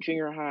 collegiate,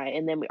 junior high,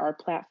 and then our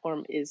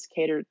platform is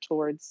catered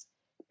towards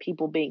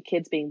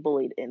kids being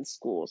bullied in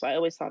schools. I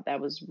always thought that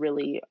was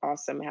really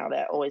awesome how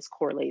that always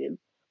correlated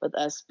with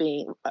us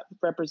being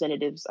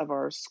representatives of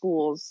our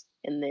schools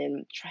and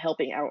then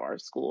helping out our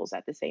schools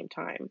at the same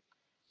time.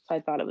 So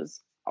I thought it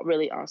was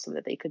really awesome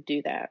that they could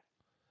do that.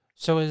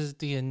 So is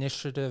the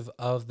initiative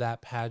of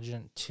that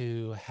pageant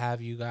to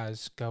have you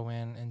guys go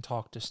in and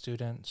talk to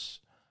students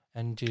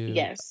and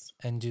Yes.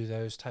 do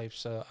those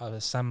types of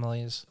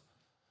assemblies?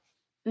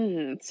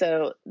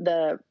 So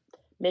the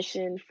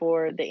mission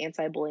for the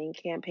anti-bullying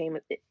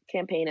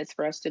campaign is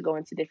for us to go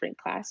into different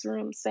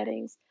classroom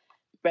settings,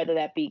 whether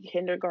that be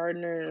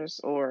kindergartners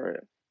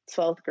or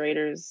 12th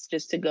graders,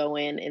 just to go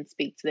in and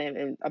speak to them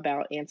and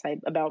about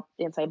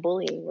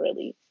anti-bullying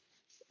really.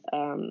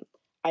 Um,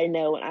 I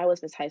know when I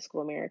was Miss High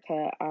School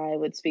America, I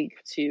would speak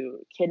to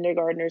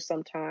kindergartners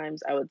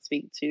sometimes. I would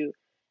speak to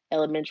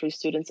elementary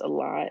students a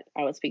lot.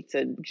 I would speak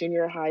to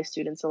junior high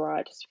students a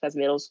lot just because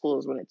middle school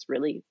is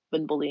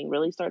when bullying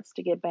really starts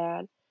to get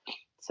bad.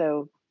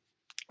 So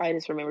I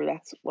just remember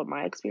that's what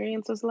my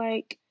experience was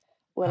like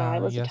when I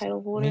was a Yes, title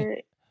me holder.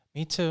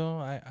 me too.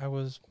 I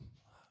was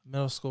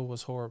middle school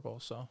was horrible.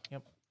 So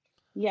yep.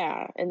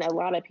 Yeah, and a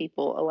lot of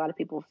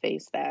people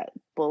face that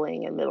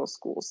bullying in middle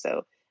school.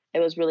 So it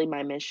was really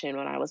my mission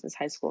when I was Miss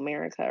High School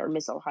America or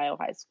Miss Ohio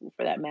High School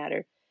for that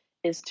matter,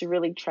 is to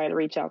really try to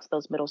reach out to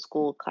those middle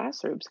school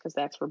classrooms because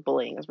that's where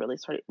bullying is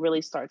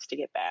really starts to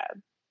get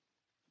bad.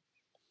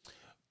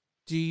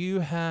 Do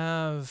you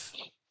have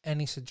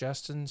any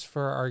suggestions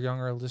for our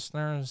younger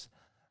listeners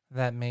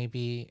that may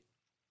be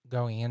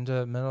going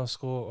into middle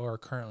school or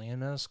currently in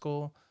middle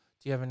school?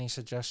 Do you have any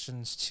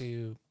suggestions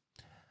to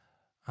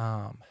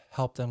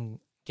help them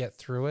get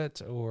through it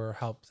or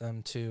help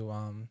them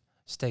to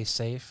stay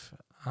safe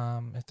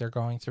if they're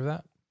going through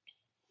that?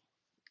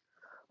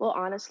 Well,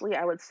 honestly,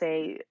 I would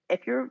say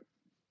if you're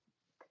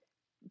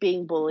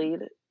being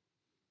bullied,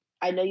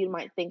 I know you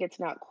might think it's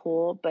not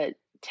cool, but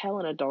tell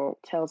an adult,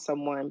 tell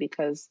someone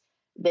because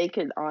they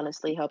could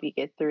honestly help you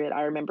get through it.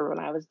 I remember when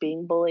I was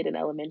being bullied in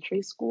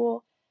elementary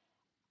school,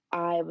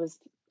 I was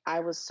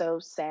I was so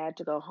sad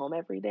to go home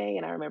every day,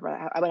 and I remember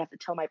I would have to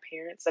tell my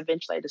parents.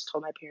 Eventually, I just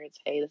told my parents,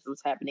 "Hey, this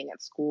is happening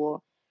at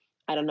school.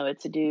 I don't know what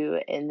to do."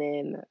 And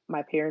then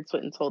my parents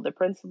went and told the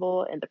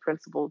principal, and the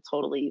principal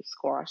totally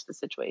squashed the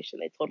situation.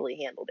 They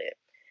totally handled it.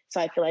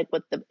 So I feel like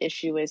what the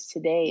issue is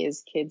today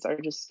is kids are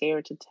just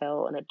scared to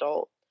tell an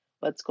adult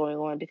what's going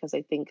on because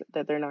they think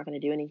that they're not going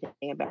to do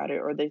anything about it,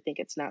 or they think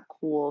it's not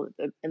cool,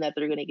 and that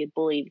they're going to get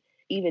bullied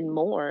even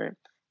more.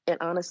 And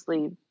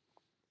honestly,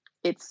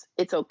 it's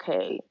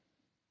okay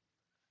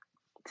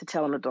to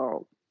tell an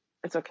adult.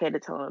 It's okay to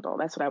tell an adult.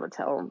 That's what I would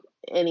tell them.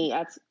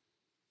 That's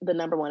the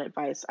number one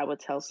advice I would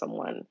tell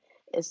someone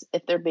is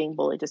if they're being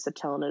bullied, just to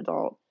tell an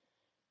adult.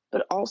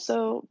 But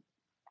also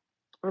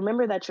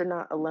remember that you're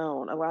not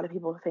alone. A lot of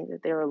people think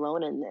that they're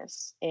alone in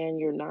this, and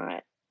you're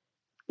not.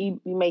 You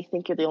may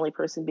think you're the only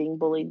person being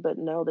bullied, but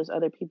no, there's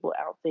other people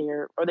out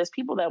there, or there's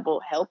people that will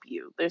help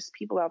you. There's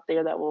people out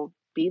there that will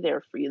be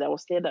there for you, that will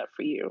stand up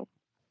for you.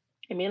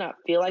 It may not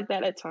feel like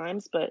that at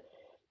times, but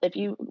if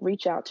you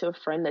reach out to a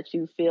friend that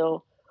you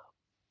feel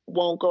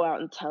won't go out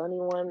and tell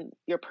anyone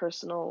your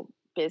personal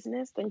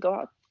business, then go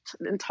out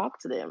and talk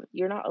to them.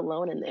 You're not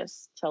alone in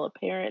this. Tell a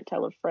parent,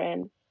 tell a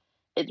friend.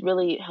 It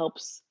really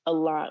helps a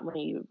lot when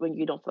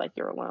you don't feel like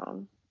you're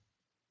alone.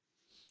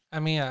 I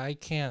mean, I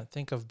can't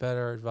think of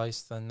better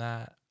advice than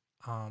that.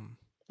 Um,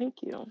 Thank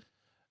you.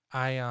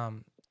 I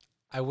um,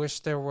 I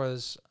wish there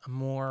was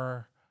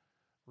more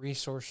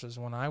resources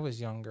when I was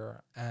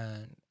younger,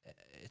 and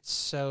it's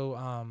so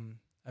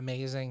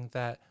amazing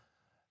that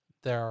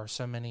there are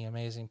so many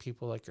amazing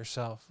people like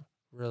yourself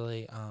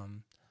really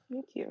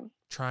Thank you.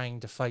 trying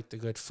to fight the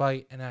good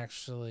fight and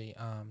actually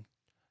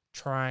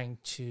trying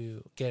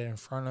to get in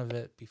front of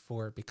it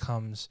before it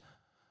becomes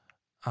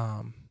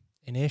um,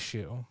 an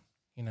issue.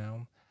 You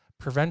know,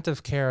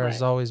 preventive care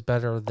is Right. always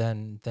better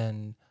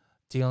than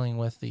dealing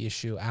with the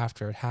issue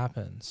after it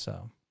happens.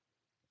 So,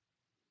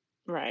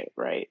 Right.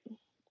 Right.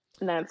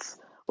 And that's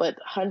what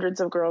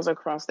hundreds of girls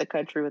across the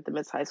country with the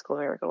Miss High School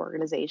America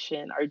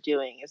organization are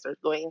doing is they're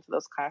going into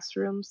those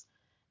classrooms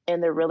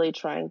and they're really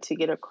trying to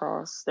get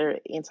across their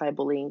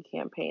anti-bullying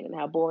campaign and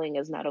how bullying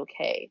is not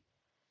okay.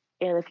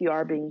 And if you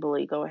are being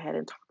bullied, go ahead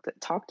and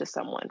talk to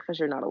someone because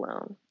you're not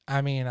alone.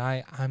 I mean,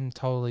 I'm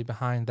totally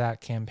behind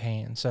that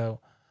campaign. So,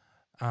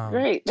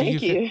 Great, do you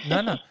thank feel you.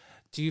 no, no.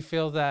 Do you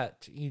feel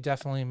that you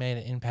definitely made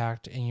an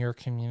impact in your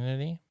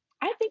community?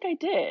 I think I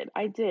did.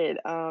 I did.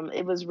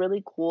 It was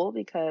really cool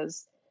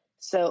because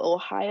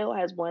Ohio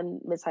has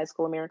won Miss High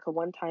School America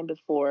one time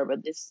before,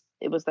 but this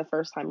it was the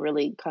first time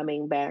really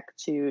coming back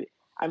to.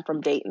 I'm from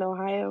Dayton,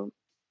 Ohio,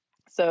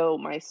 so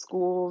my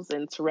schools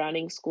and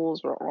surrounding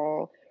schools were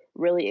all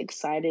really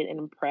excited and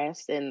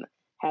impressed and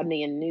had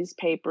me in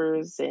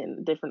newspapers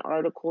and different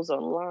articles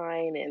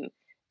online, and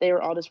they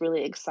were all just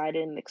really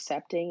excited and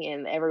accepting,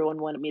 and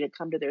everyone wanted me to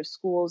come to their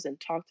schools and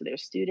talk to their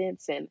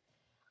students, and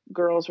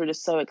girls were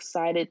just so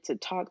excited to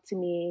talk to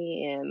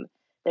me, and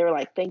they were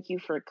like, "Thank you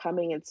for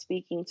coming and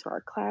speaking to our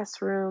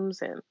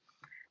classrooms." And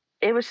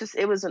it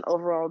was an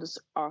overall just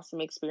awesome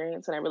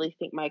experience, and I really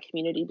think my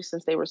community,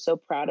 since they were so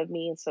proud of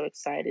me and so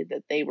excited,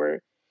 that they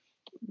were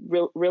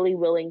really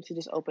willing to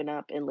just open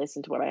up and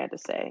listen to what I had to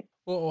say.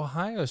 Well,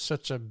 Ohio is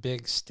such a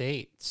big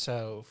state,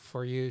 so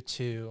for you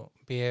to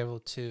be able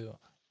to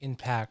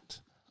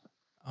impact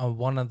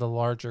one of the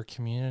larger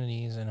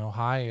communities in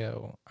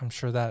Ohio, I'm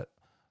sure that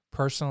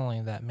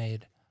personally that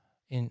made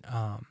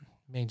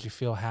you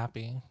feel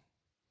happy.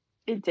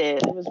 It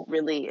did. It was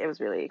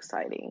really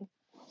exciting.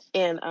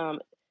 And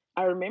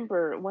I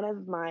remember one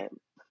of my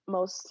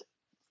most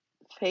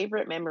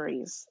favorite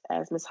memories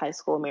as Miss High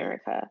School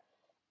America.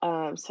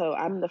 So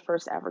I'm the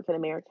first African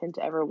American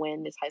to ever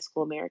win Miss High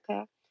School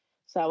America.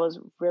 So that was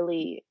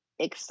really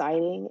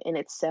exciting in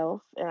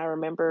itself. And I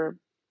remember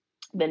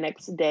the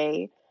next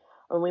day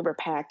when we were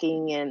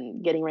packing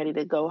and getting ready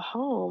to go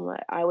home,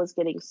 I was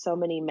getting so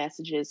many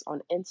messages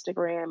on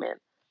Instagram and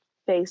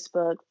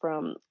Facebook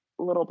from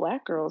little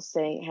black girls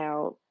saying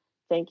how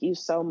thank you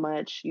so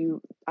much.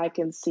 I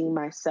can see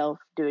myself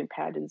doing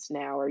pageants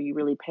now, or you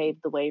really paved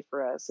the way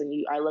for us, and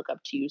you I look up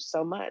to you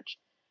so much.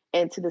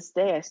 And to this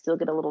day I still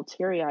get a little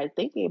teary eyed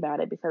thinking about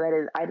it because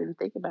I didn't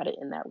think about it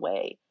in that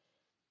way.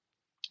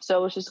 So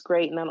it was just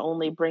great not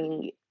only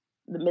bringing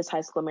the Miss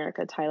High School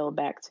America title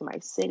back to my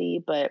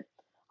city, but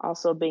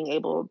also being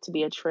able to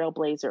be a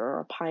trailblazer or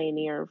a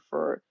pioneer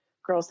for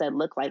girls that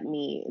look like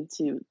me and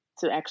to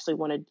actually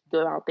want to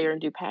go out there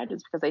and do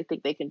pageants because they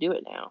think they can do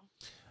it now.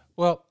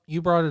 Well,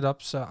 you brought it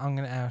up, so I'm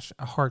going to ask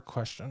a hard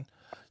question.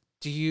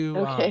 Do you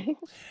Okay.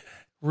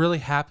 really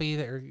happy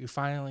that you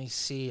finally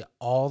see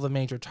all the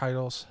major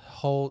titles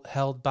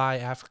held by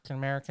African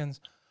Americans,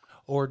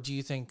 or do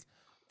you think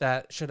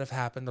that should have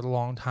happened a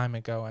long time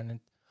ago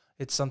and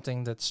it's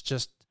something that's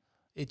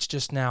it's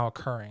just now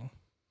occurring?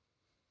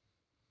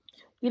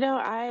 You know,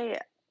 I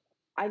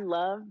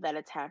love that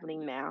it's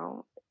happening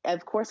now.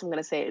 Of course, I'm going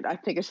to say it. I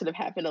think it should have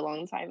happened a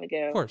long time Of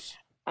ago course,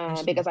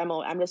 because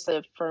understandable. I'm just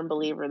a firm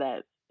believer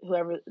that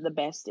whoever the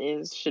best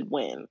is should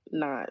win,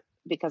 not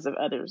because of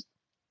others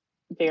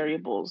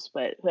variables,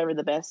 but whoever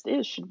the best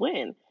is should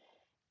win.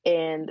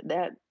 And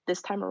that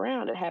this time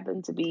around, it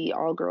happened to be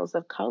all girls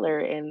of color.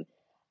 And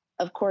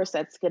of course,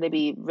 that's going to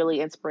be really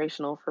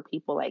inspirational for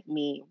people like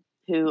me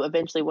who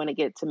eventually want to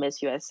get to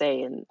Miss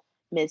USA and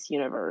Miss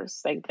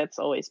Universe. Like that's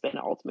always been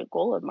an ultimate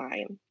goal of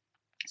mine.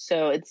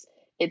 So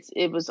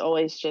it was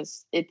always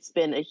just it's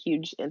been a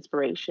huge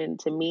inspiration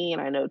to me,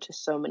 and I know to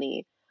so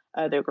many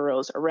other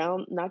girls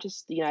around not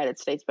just the United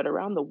States but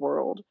around the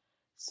world.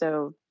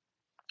 So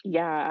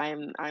yeah,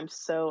 I'm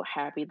so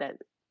happy that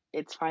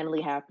it's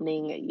finally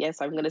happening.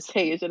 Yes, I'm gonna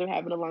say it should have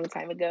happened a long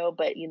time ago,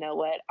 but you know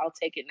what? I'll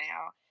take it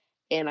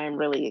now, and I'm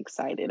really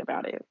excited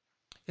about it.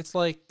 It's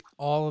like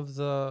all of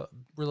the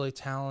really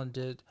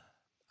talented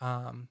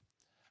um,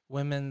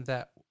 women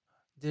that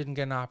didn't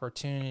get an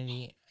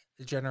opportunity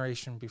the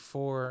generation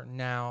before.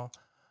 Now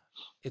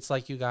it's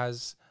like you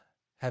guys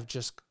have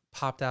just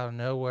popped out of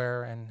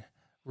nowhere and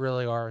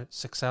really are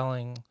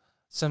excelling,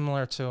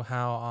 similar to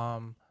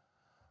how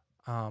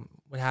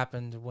what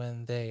happened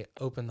when they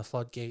opened the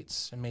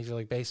floodgates in Major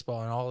League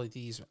Baseball, and all of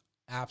these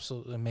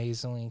absolutely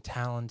amazingly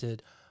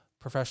talented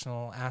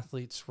professional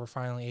athletes were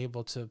finally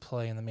able to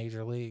play in the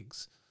major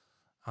leagues.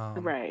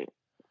 Um, Right.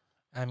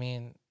 I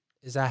mean,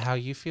 is that how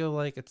you feel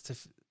like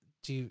it's?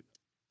 Do you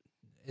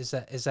is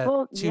that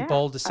Well, too yeah,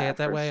 bold to say it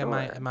that for way? sure.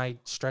 Am I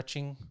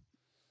stretching?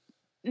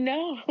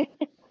 No,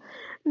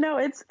 no,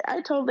 it's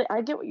I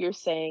get what you're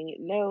saying.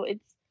 No,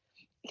 it's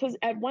because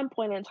at one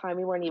point in time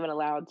we weren't even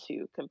allowed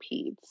to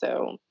compete.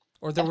 So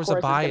Or there of was a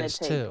course it's going to bias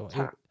take too?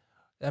 time.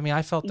 I mean,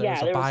 I felt there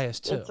was Yeah, a bias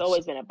too. it's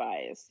always been a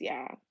bias.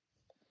 Yeah.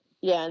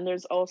 Yeah, and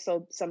there's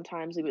also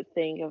sometimes we would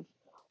think if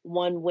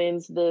one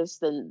wins this,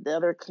 then the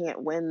other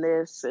can't win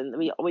this, and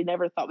we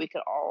never thought we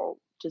could all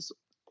just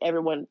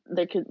everyone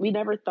there could we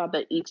never thought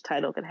that each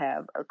title could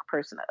have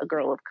a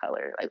girl of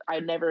color. Like I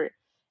never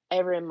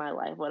ever in my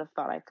life would have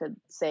thought I could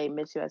say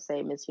Miss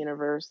USA, Miss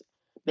Universe,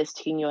 Miss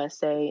Teen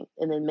USA,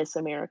 and then Miss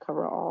America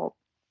were all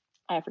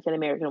African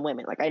American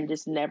women. Like I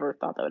just never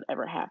thought that would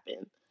ever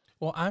happen.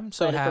 Well, I'm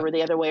so But if it happy. were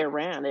the other way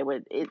around, it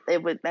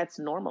would that's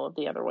normal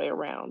the other way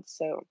around.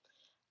 So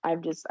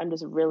I'm just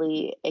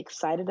really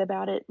excited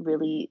about it,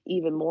 really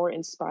even more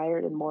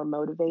inspired and more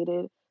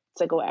motivated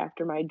to go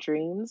after my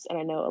dreams, and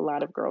I know a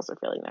lot of girls are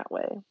feeling that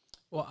way.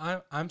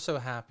 Well, I'm so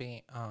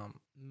happy.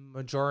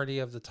 Majority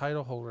of the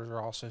title holders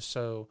are also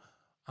so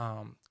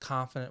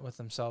confident with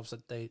themselves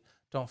that they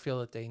don't feel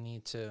that they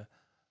need to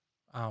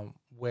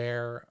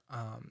wear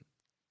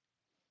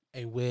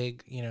a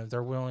wig. You know,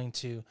 they're willing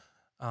to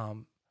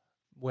um,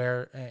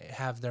 wear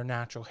have their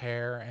natural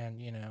hair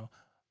and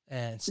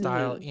and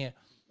style. Mhm. You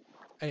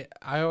know,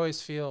 I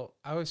always feel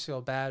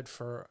bad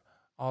for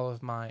all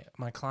of my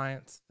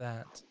clients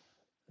that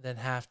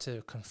have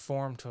to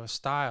conform to a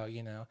style.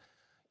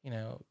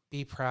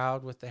 Be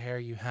proud with the hair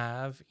you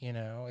have.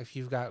 If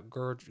you've got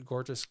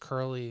gorgeous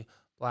curly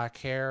black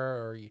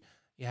hair, or you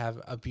have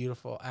a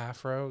beautiful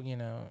afro, you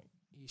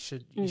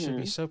should be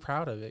Mhm. so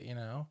proud of it. You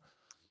know,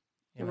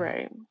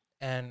 Right.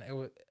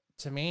 and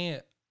to me,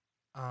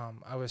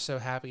 I was so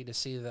happy to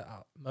see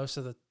that most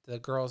of the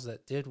girls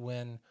that did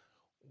win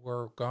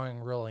were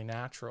going really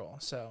natural.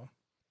 So,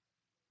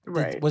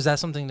 Right. was that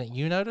something that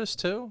you noticed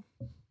too?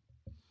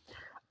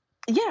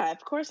 Yeah,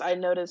 of course I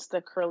noticed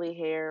the curly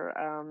hair.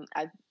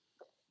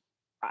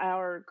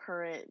 Our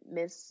current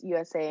Miss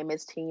USA and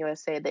Miss Teen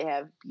USA, they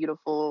have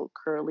beautiful,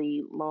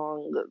 curly,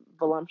 long,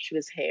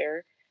 voluptuous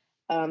hair.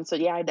 So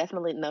yeah, I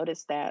definitely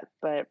noticed that.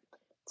 But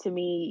to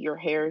me, your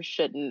hair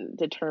shouldn't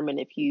determine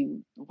if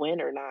you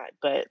win or not.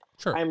 But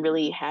Sure. I'm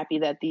really happy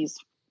that these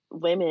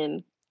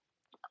women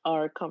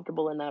are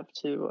comfortable enough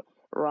to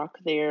rock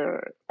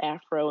their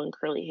afro and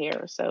curly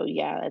hair. So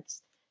yeah,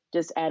 it's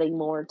just adding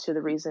more to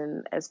the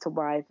reason as to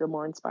why I feel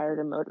more inspired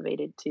and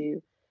motivated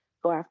to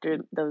go after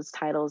those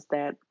titles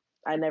that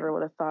I never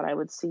would have thought I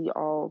would see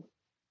all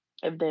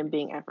of them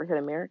being African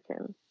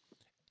American.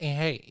 And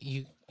hey,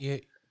 you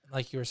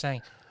like you were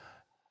saying,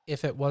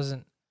 if it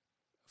wasn't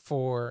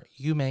for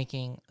you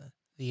making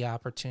the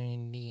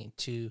opportunity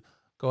to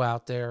go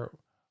out there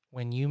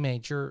when you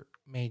made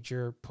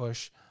your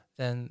push,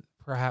 then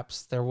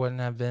perhaps there wouldn't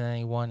have been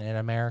anyone in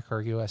America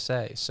or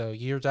USA. So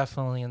you're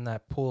definitely in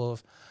that pool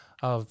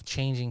of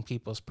changing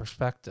people's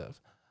perspective.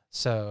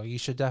 So you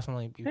should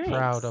definitely be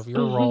proud Thanks. of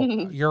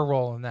your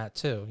role in that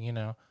too.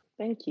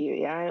 Thank you.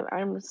 Yeah,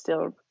 I'm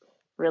still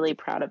really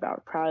proud of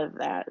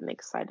that and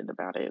excited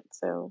about it.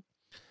 So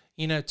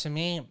To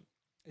me,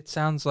 it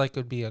sounds like it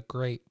would be a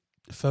great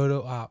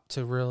photo op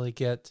to really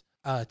get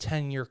a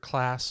 10-year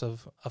class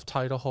of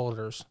title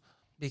holders,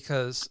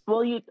 because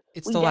well,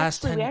 it's the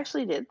last we 10.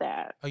 actually did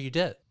that. Oh, you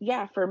did?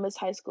 Yeah, for Miss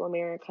High School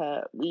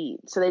America, they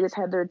just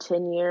had their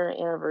 10-year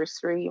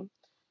anniversary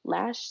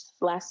last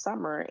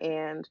summer,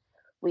 and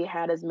we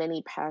had as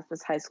many past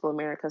Miss High School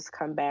Americas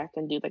come back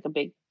and do like a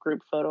big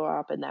group photo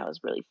op, and that was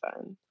really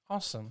fun.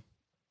 Awesome.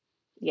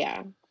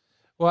 Yeah,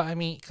 Well, I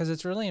mean, because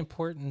it's really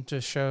important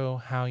to show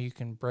how you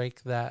can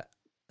break that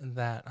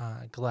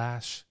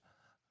glass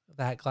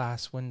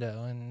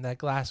window, and that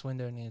glass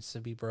window needs to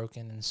be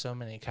broken in so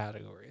many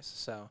categories.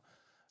 So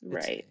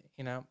it's right.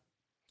 you know,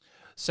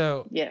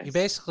 so you Yes.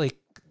 basically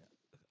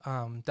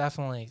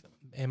definitely,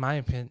 in my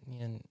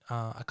opinion,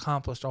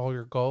 accomplished all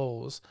your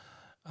goals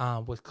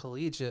with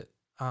collegiate.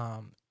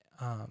 Um,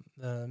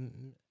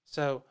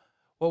 so,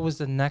 what was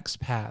the next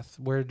path?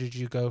 Where did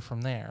you go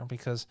from there?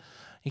 Because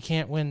you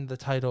can't win the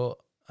title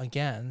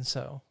again.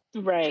 So,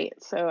 Right.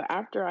 So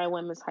after I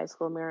won Miss High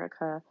School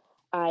America,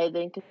 I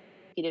then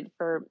competed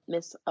for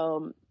Miss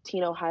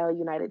Teen Ohio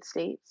United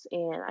States,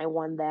 and I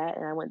won that.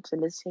 And I went to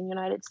Miss Teen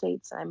United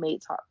States, and I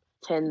made top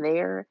 10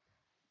 there.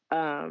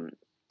 Um,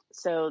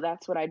 so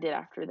that's what I did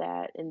after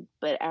that. And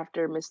but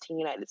after Miss Teen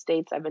United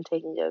States, I've been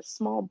taking a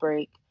small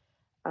break,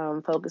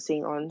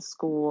 focusing on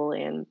school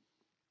and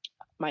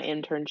my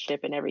internship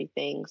and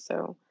everything.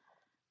 So,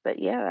 but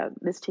yeah,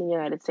 Miss Teen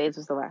United States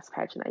was the last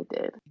pageant I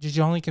did. did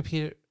you only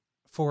compete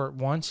for it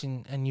once,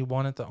 and you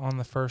won it on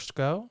the first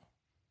go?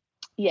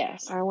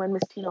 Yes, I won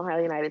Miss Teen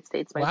Ohio United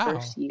States my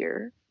first Wow.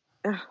 year.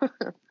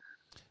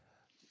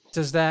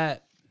 Does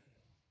that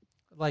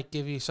like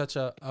give you such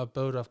a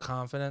vote of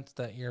confidence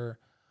that you're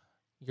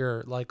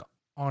like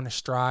on a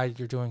stride,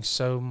 you're doing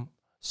so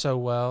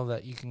well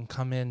that you can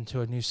come into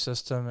a new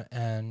system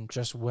and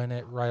just win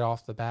it right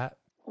off the bat?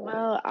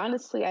 Well,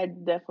 honestly, I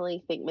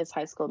definitely think Miss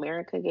High School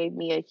America gave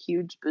me a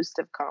huge boost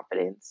of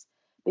confidence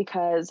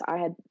because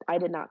I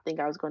did not think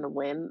I was going to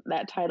win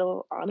that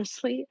title,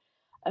 honestly.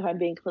 If I'm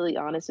being completely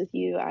honest with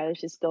you, I was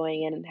just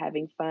going in and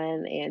having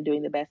fun and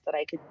doing the best that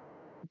I could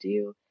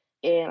do.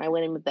 And I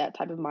went in with that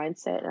type of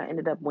mindset and I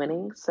ended up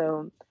winning.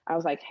 So I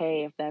was like,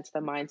 hey, if that's the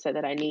mindset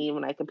that I need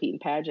when I compete in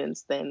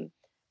pageants, then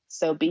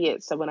so be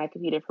it. So when I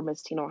competed for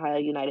Miss Teen Ohio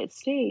United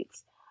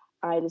States,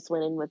 I just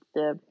went in with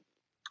the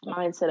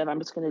mindset of I'm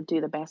just going to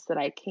do the best that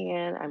I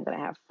can. I'm going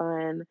to have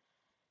fun.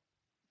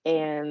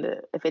 And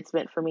if it's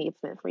meant for me,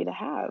 it's meant for me to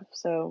have.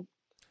 So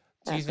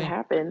Do you that's what think,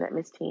 happened at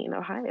Miss Teen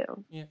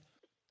Ohio. yeah,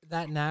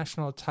 that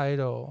national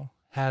title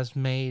has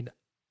made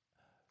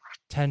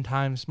 10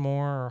 times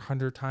more or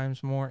 100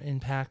 times more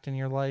impact in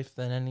your life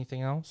than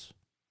anything else?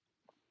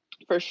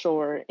 For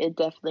sure, it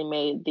definitely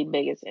made the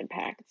biggest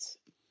impact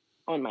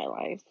on my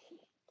life.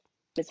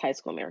 Miss High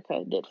School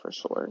America did for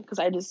sure. Because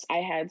I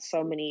had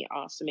so many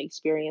awesome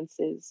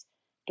experiences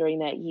during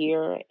that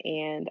year,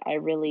 and I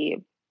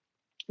really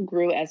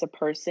grew as a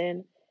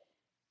person,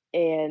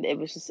 and it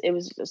was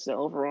just an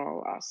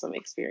overall awesome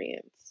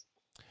experience.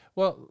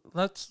 Well,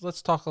 let's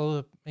talk a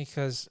little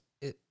because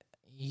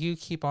you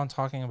keep on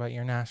talking about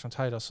your national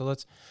title. So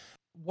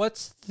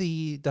what's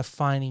the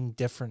defining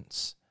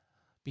difference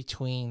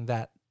between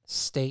that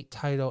state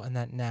title and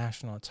that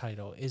national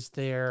title? Is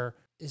there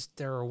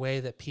a way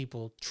that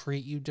people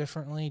treat you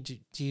differently? Do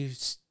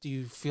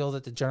you feel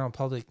that the general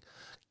public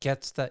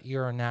gets that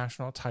you're a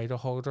national title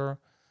holder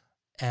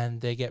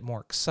and they get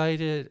more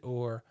excited,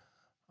 or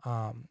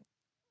um,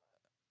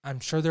 I'm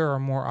sure there are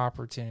more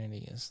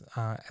opportunities.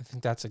 I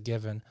think that's a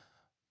given,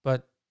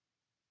 but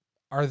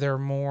are there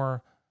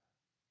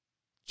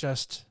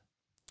just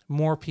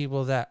more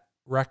people that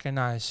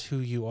recognize who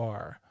you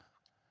are,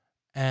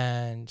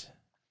 and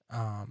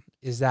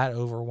is that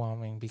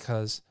overwhelming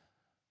because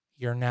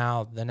you're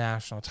now the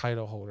national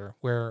title holder,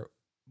 where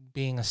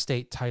being a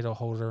state title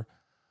holder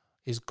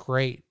is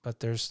great, but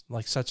there's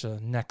like such a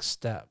next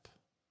step.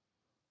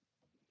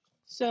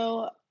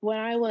 So when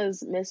I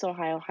was Miss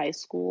Ohio High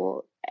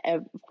School,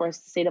 of course,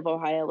 the state of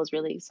Ohio was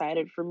really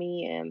excited for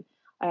me, and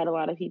I had a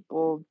lot of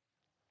people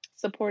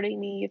supporting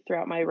me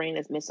throughout my reign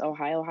as Miss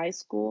Ohio High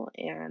School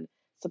and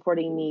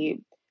supporting me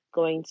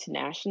going to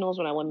nationals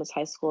when I won Miss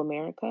High School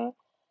America.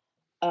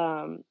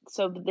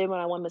 So then when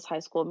I won Miss High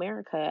School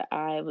America,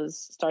 I was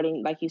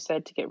starting, like you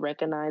said, to get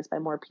recognized by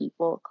more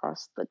people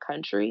across the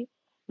country,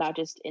 not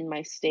just in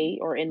my state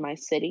or in my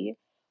city,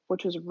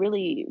 which was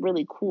really,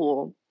 really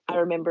cool. I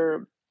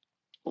remember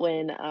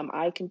when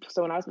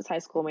so when I was Miss High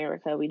School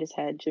America, we just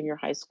had junior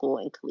high school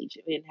and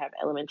collegiate. We didn't have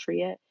elementary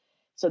yet.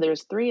 So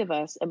there's three of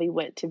us, and we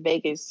went to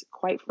Vegas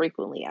quite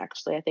frequently.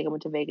 Actually, I think I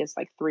went to Vegas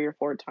like 3 or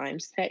 4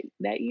 times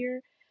that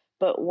year.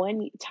 But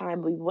one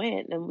time we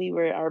went, and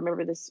I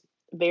remember this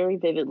very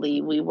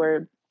vividly. We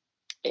were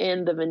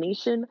in the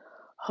Venetian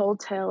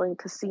Hotel and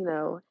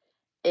Casino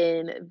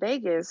in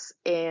Vegas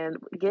and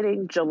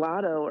getting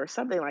gelato or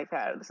something like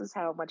that. This is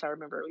how much I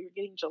remember. We were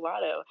getting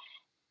gelato,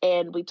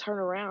 and we turn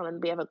around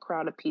and we have a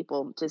crowd of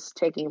people just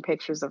taking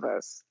pictures of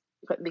us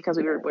because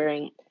we were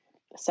wearing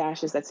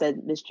sashes that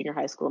said Miss Junior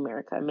High School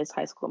America, Miss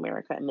High School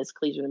America, and Miss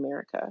Collegiate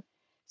America.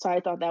 So I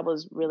thought that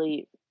was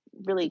really,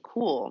 really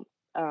cool,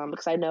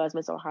 because I know as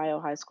Miss Ohio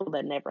High School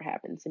that never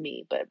happened to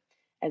me, but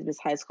as Miss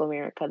High School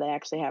America that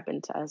actually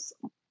happened to us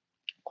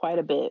quite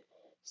a bit.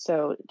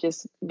 So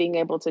just being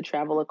able to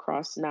travel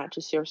across not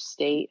just your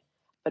state,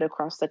 but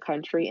across the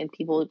country and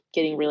people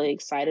getting really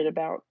excited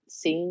about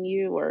seeing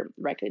you or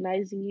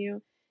recognizing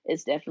you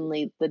is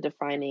definitely the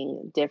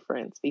defining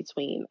difference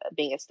between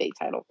being a state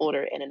title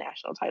holder and a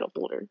national title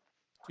holder.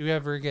 Do you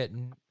ever get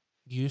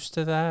used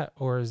to that,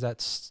 or is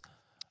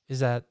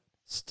that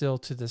still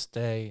to this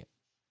day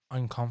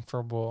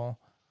uncomfortable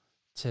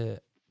to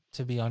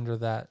to be under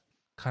that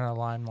kind of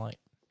limelight?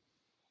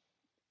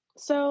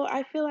 So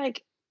I feel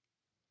like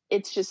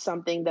it's just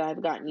something that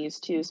I've gotten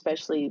used to,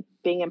 especially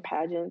being in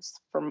pageants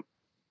for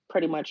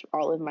pretty much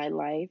all of my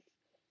life.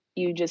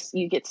 You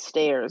get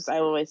stares. I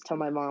always tell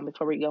my mom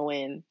before we go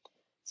into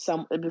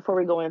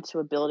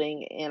a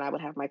building, and I would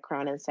have my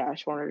crown and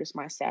sash on or just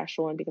my sash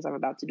on because I'm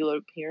about to do an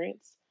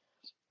appearance,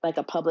 like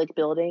a public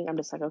building. I'm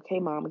just like, okay,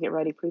 mom, get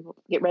ready for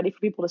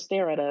people to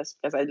stare at us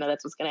because I know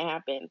that's what's gonna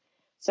happen.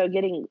 So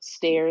getting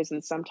stares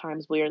and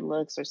sometimes weird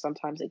looks or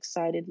sometimes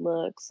excited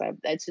looks,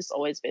 that's just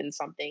always been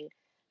something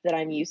that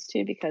I'm used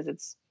to because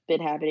it's been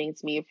happening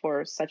to me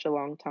for such a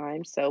long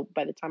time. So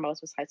by the time I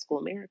was with High School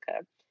America,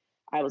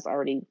 I was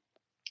already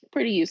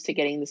pretty used to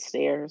getting the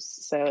stares,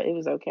 so it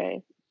was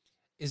okay.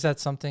 Is that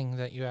something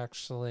that you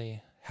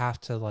actually have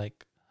to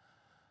like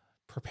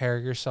prepare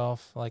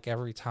yourself like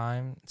every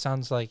time? It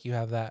sounds like you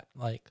have that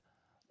like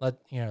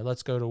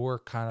let's go to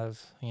work kind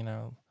of,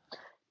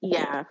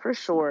 Yeah, for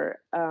sure.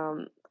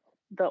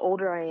 The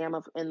older I am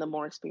and the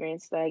more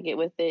experience that I get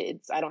with it,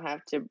 I don't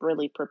have to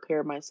really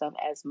prepare myself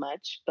as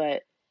much.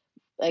 But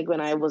like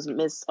when I was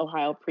Miss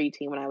Ohio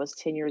preteen, when I was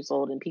 10 years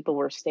old, and people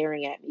were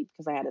staring at me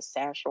because I had a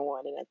sash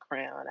on and a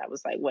crown, I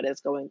was like, "What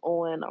is going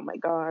on? Oh my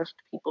gosh,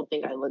 people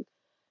think I look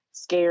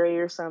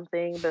scary or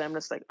something." But I'm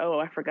just like, "Oh,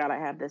 I forgot I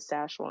have this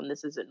sash on.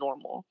 This isn't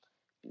normal."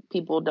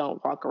 People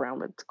don't walk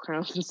around with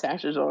crowns and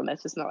sashes on.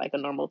 That's just not like a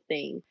normal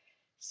thing.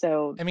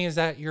 So I mean,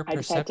 I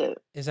just had to.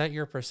 is that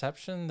your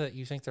perception that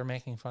you think they're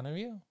making fun of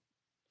you?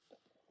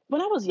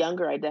 When I was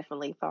younger, I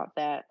definitely thought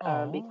that,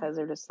 Oh, because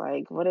they're just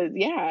like, "What is?"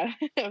 Yeah,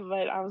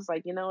 but I was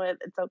like, you know what?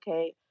 It's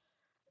okay.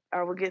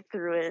 I will get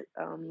through it.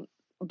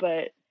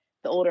 But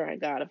the older I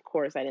got, of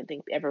course, I didn't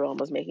think everyone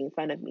was making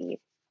fun of me.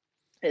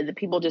 The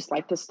people just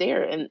like to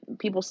stare, and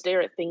people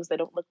stare at things that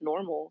don't look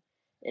normal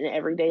in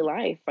everyday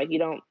life. Like you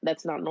don't.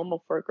 That's not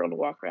normal for a girl to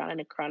walk around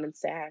in a crown and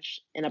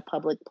sash in a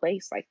public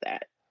place like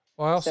that.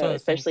 well, I So also think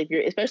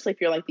especially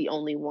if you're like the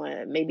only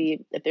one,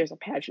 maybe if there's a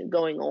pageant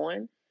going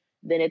on,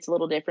 then it's a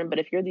little different. But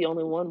if you're the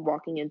only one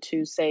walking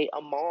into, say,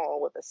 a mall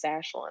with a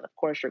sash on, of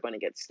course you're going to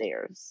get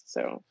stares.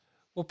 So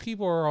well,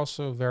 people are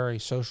also very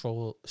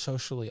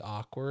socially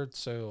awkward,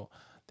 so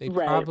they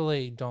right,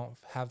 probably don't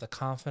have the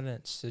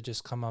confidence to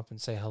just come up and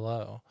say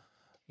hello.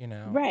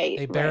 Right,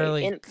 They right.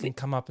 barely can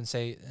come up and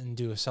say and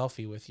do a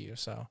selfie with you.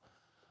 So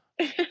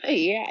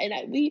Yeah,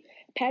 and we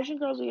pageant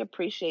girls, we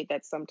appreciate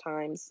that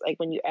sometimes. Like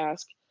when you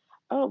ask,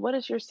 "Oh, what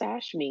does your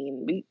sash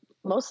mean?" We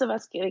Most of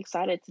us get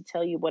excited to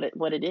tell you what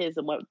it is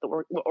and what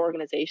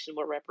organization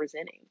we're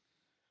representing.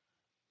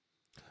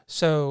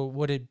 so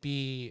would it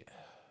be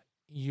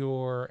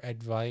your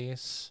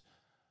advice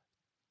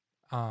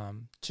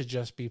to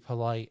just be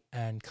polite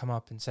and come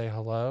up and say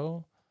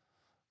hello?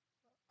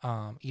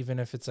 Even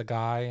if it's a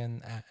guy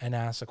and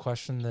ask a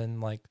question, then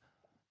like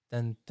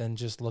than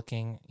just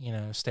looking,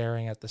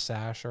 staring at the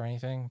sash or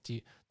anything? Do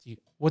you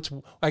what's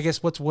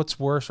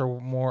worse or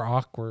more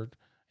awkward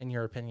in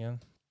your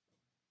opinion?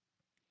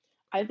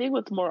 I think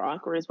what's more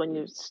awkward is when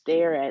you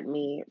stare at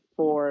me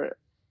for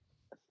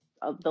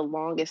the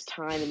longest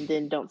time and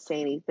then don't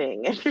say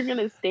anything. If you're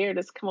gonna stare,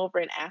 just come over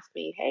and ask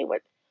me, "Hey,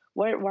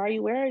 why are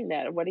you wearing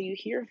that? Or what are you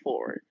here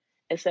for?"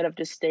 Instead of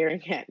just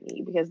staring at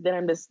me, because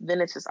then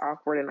it's just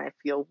awkward and I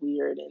feel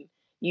weird, and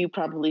you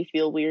probably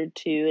feel weird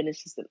too, and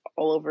it's just an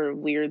all over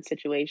weird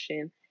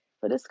situation.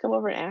 But just come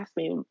over and ask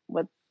me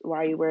why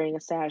are you wearing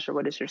a sash, or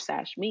what does your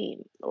sash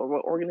mean, or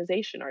what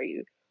organization are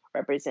you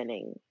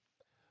representing?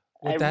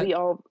 Would that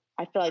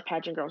I feel like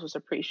pageant girls just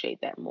appreciate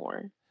that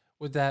more.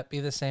 would that be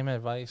the same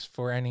advice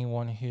for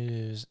anyone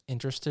who's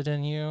interested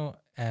in you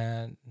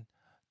and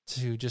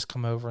to just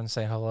come over and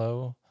say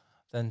hello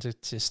than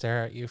to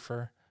stare at you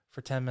for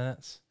 10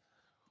 minutes?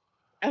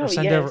 Or Oh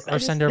send over yes, I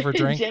just in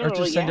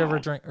general,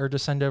 yeah. or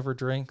just send over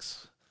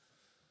drinks.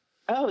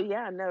 Oh,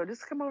 yeah, no,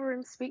 just come over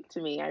and speak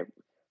to me. I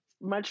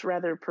much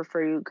rather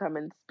prefer you come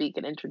and speak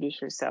and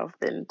introduce yourself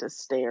than to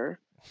stare.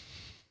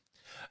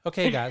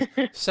 Okay, guys.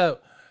 So,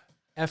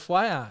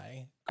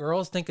 FYI,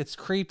 girls think it's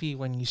creepy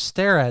when you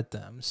stare at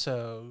them.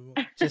 So,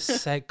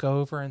 just go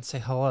over and say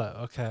hello,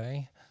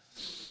 okay?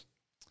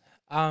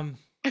 Um,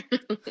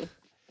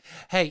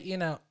 hey,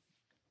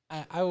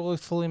 I will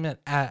fully admit,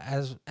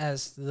 as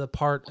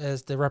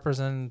the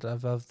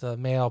representative of the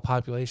male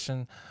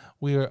population,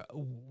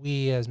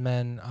 we as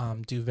men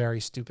do very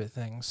stupid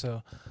things.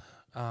 So,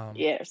 um,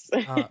 Yes.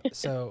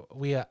 so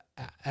we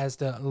as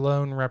the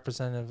lone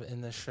representative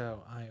in this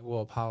show, I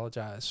will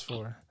apologize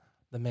for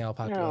the male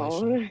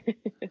population.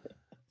 Oh.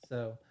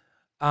 So,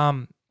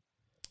 um,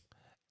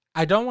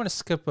 I don't want to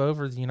skip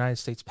over the United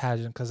States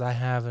pageant because I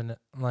have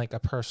a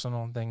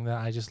personal thing that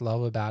I just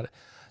love about it.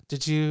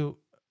 Did you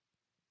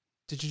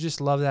did you just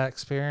love that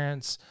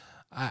experience?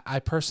 I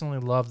personally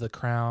love the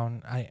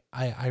crown.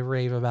 I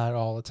rave about it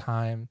all the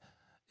time.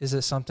 Is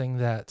it something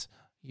that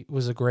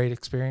was a great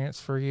experience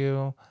for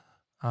you?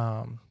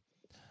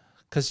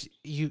 Because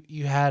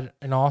you had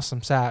an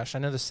awesome sash. I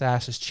know the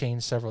sash has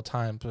changed several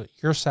times, but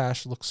your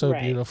sash looks so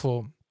Right.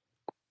 beautiful,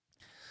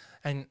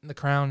 and the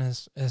crown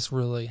has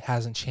really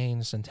hasn't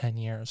changed in 10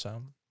 years.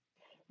 So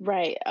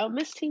Right.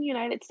 Miss Teen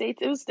United States,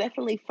 it was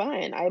definitely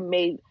fun.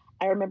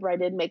 I remember I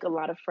did make a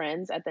lot of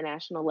friends at the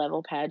national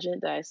level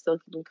pageant that I still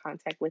keep in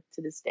contact with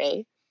to this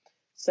day.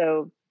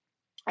 So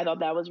I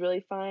thought that was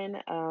really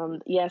fun.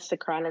 Yes, the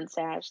crown and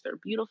sash, they're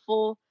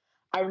beautiful.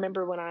 I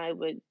remember when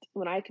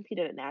I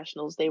competed at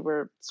nationals, they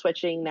were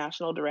switching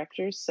national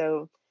directors,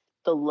 so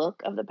the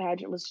look of the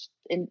pageant was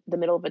in the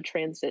middle of a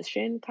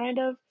transition, kind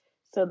of.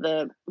 So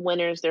the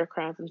winners, their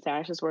crowns and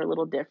sashes were a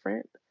little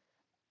different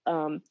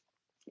um,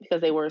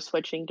 because they were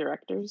switching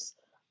directors.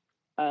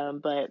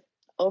 But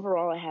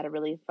overall, I had a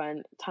really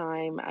fun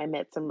time. I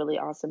met some really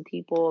awesome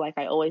people, like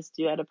I always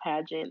do at a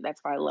pageant. That's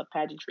why I love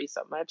pageantry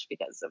so much,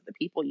 because of the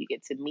people you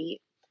get to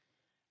meet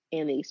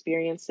and the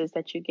experiences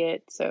that you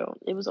get. So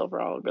it was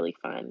overall really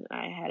fun.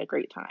 I had a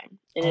great time.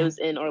 And it um, was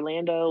in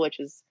Orlando, which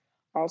is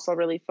also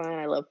really fun.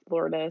 I love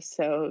Florida,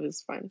 so it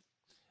was fun.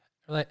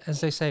 like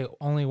as they say,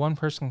 only one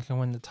person can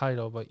win the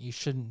title, but you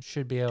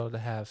should be able to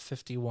have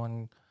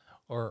 51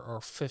 or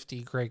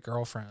 50 great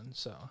girlfriends,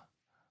 so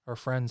or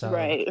friends out of.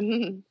 Right.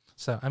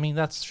 So I mean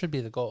that should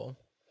be the goal.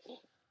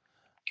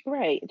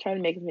 Right. Try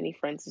to make as many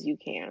friends as you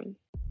can.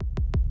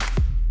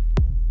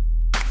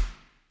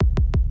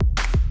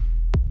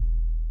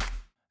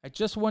 I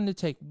just wanted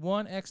to take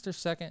one extra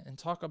second and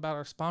talk about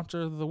our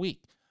sponsor of the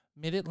week,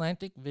 Mid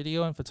Atlantic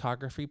Video and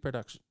Photography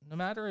Production. No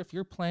matter if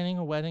you're planning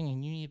a wedding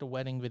and you need a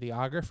wedding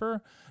videographer,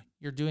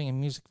 you're doing a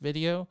music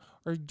video,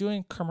 or you're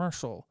doing a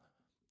commercial,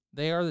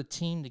 they are the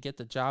team to get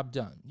the job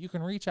done. You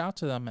can reach out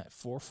to them at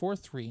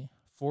 443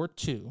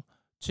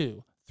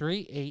 422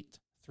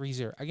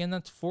 3830. Again,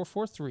 that's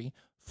 443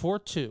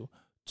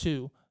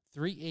 422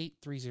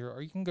 3830.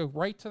 Or you can go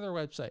right to their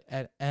website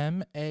at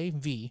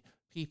mavpp.com.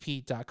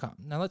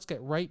 Now let's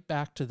get right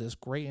back to this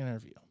great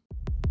interview.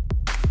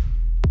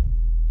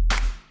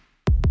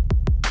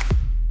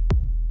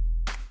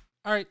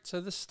 All right, so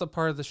this is the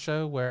part of the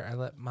show where I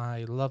let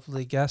my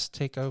lovely guest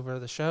take over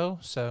the show.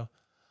 So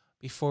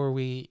before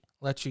we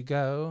let you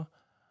go,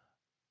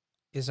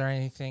 is there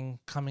anything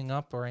coming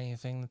up or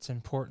anything that's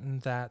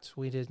important that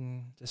we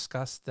didn't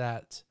discuss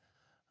that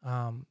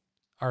um,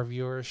 our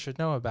viewers should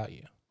know about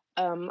you?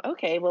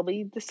 Okay, well,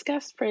 we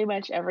discussed pretty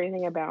much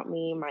everything about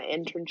me, my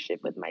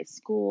internship with my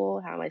school,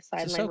 how I'm a This is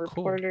sideline so cool.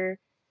 reporter.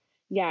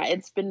 Yeah,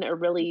 it's been a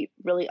really,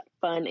 really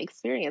fun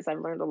experience. I've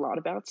learned a lot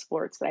about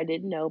sports that I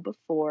didn't know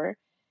before,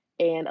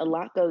 and a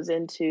lot goes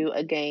into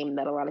a game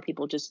that a lot of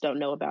people just don't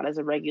know about. As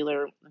a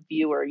regular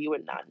viewer, you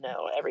would not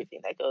know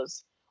everything that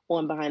goes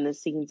on behind the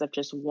scenes of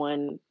just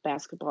one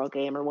basketball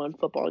game or one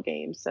football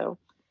game. So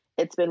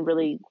it's been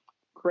really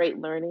great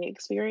learning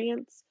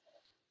experience.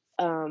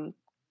 Um,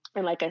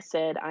 and like I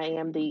said, I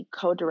am the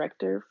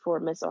co-director for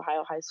Miss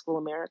Ohio High School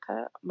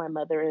America. My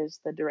mother is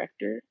the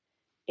director,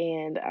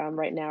 and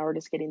right now we're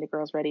just getting the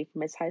girls ready for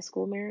Miss High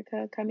School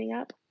America coming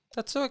up.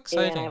 That's so And I'm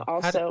exciting.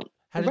 also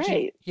How did you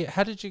right, yeah,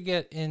 how did you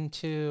get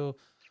into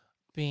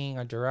being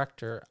a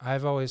director?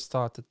 I've always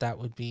thought that that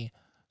would be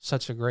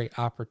such a great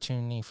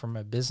opportunity from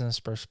a business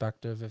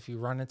perspective. If you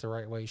run it the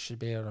right way, you should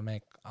be able to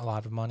make a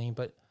lot of money.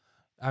 But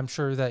I'm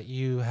sure that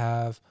you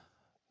have,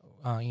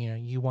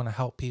 you want to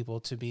help people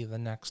to be the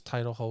next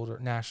title holder,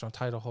 national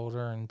title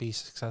holder, and be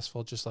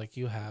successful just like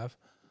you have.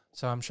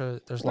 So I'm sure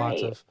that there's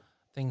lots right. of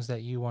things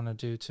that you want to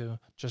do to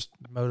just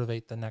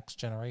motivate the next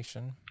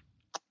generation.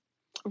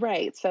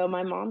 Right. So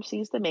my mom,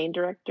 she's the main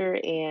director,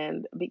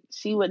 and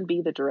she wouldn't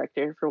be the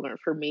director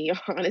for me,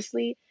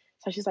 honestly.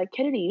 So she's like,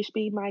 Kennedy, you should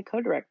be my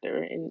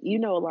co-director, and you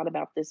know a lot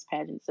about this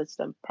pageant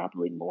system,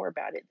 probably more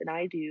about it than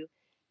I do,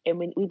 and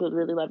we would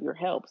really love your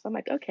help. So I'm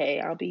like, okay,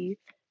 I'll be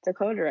the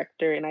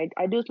co-director, and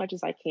I do as much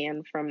as I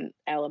can from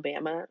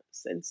Alabama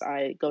since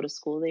I go to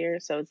school there,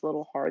 so it's a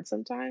little hard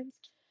sometimes,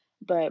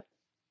 but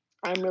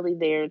I'm really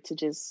there to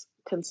just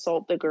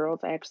consult the girls.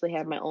 I actually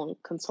have my own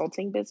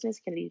consulting business,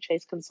 Kennedy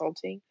Chase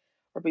Consulting,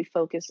 where we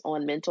focus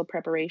on mental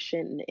preparation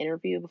and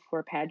interview before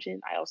a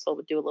pageant. I also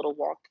would do a little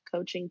walk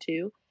coaching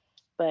too,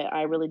 but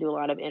I really do a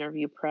lot of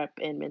interview prep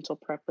and mental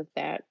prep with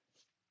that.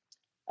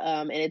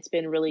 And it's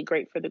been really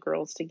great for the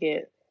girls to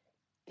get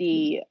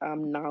the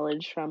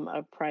knowledge from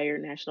a prior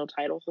national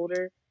title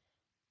holder.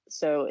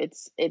 So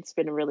it's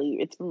been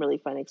really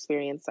fun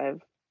experience.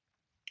 I've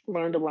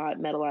learned a lot,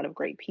 met a lot of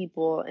great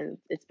people, and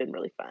it's been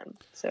really fun.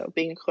 So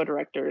being a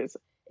co-director is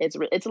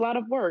it's a lot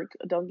of work.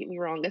 Don't get me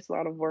wrong, it's a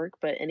lot of work,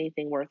 but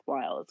anything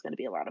worthwhile is going to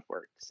be a lot of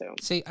work. So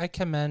See, I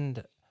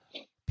commend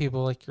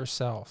people like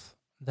yourself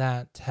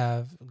that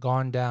have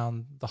gone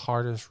down the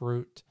hardest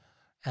route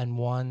and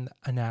won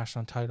a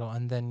national title,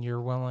 and then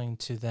you're willing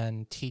to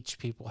then teach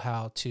people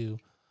how to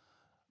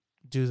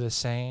do the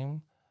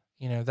same.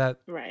 That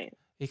right,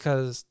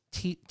 because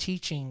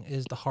teaching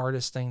is the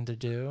hardest thing to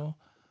do,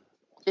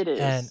 it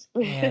and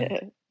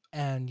is.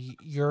 and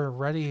you're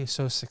already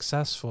so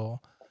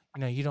successful.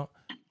 You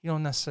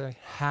don't necessarily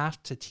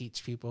have to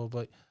teach people,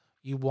 but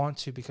you want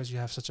to because you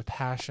have such a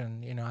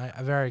passion.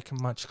 I very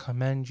much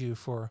commend you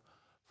for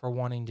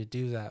wanting to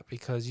do that,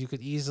 because you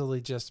could easily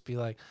just be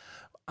like,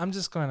 I'm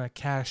just going to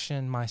cash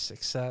in my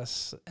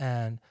success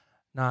and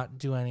not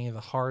do any of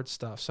the hard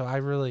stuff. So I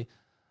really,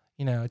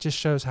 it just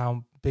shows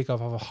how big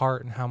of a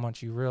heart and how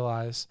much you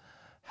realize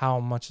how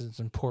much it's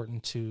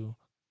important to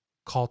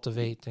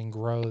cultivate and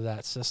grow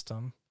that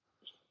system.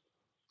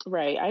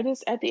 Right. I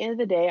just at the end of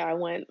the day, I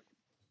want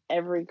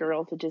every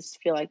girl to just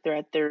feel like they're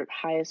at their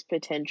highest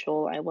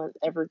potential. I want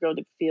every girl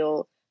to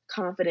feel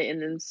confident in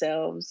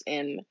themselves,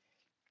 and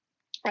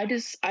I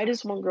just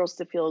want girls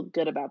to feel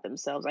good about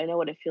themselves. I know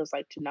what it feels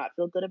like to not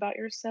feel good about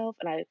yourself,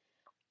 and I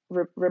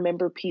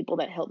remember people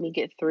that helped me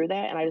get through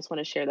that, and I just want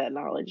to share that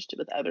knowledge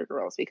with other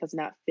girls, because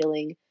not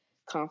feeling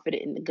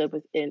confident and good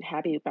with and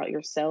happy about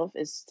yourself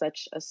is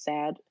such a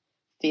sad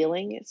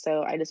feeling.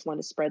 So I just want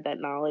to spread that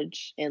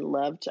knowledge and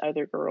love to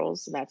other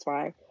girls, and that's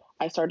why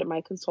I started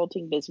my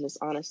consulting business.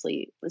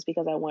 Honestly, is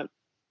because I want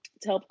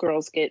to help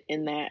girls get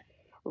in that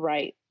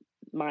right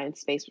mind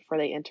space before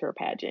they enter a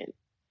pageant,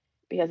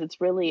 because it's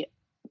really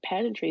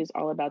pageantry is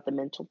all about the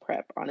mental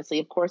prep. Honestly,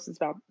 of course, it's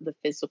about the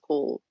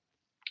physical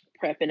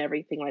prep and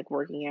everything, like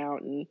working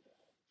out and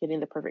getting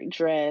the perfect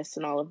dress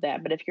and all of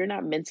that. But if you're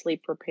not mentally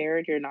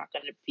prepared, you're not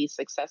going to be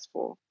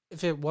successful.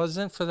 If it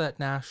wasn't for that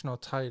national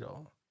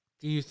title,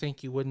 do you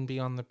think you wouldn't be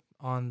on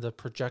the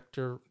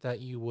projector that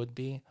you would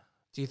be?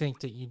 Do you think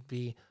that you'd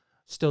be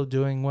still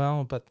doing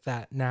well, but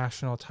that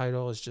national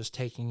title is just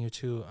taking you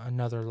to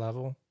another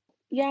level?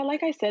 Yeah,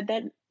 like I said,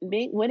 that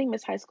winning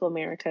Miss High School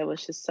America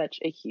was just such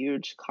a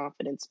huge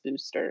confidence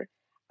booster.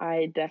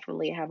 I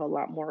definitely have a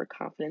lot more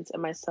confidence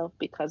in myself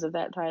because of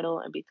that title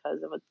and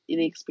because of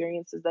the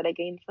experiences that I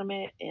gained from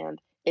it. And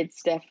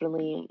it's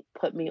definitely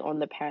put me on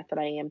the path that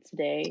I am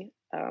today.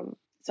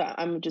 So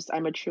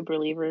I'm a true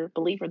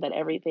believer that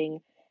everything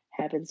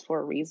happens for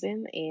a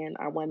reason, and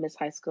I won Miss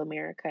High School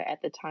America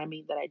at the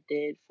timing that I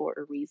did for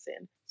a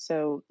reason.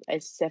 So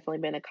it's definitely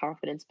been a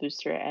confidence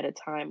booster at a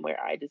time where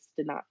I just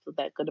did not feel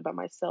that good about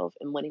myself,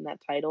 and winning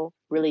that title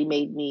really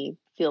made me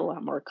feel a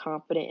lot more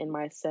confident in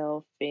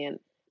myself and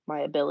my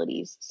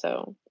abilities.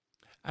 So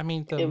I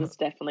mean, it was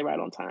definitely right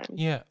on time.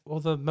 yeah, well,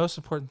 the most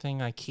important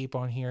thing I keep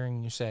on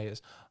hearing you say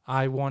is,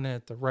 I want it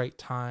at the right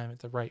time, at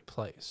the right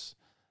place.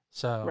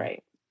 So,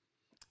 Right.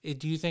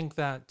 do you think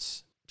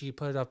that, do you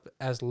put it up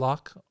as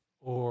luck,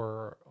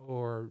 or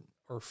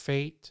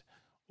fate,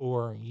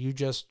 or you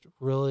just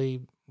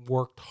really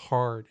worked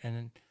hard,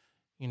 and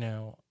you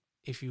know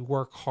if you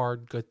work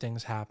hard, good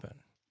things happen?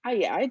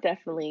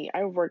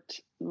 I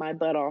worked my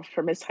butt off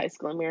for Miss High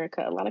School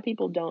America. A lot of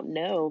people don't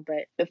know,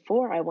 but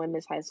before I won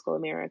Miss High School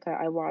America,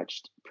 I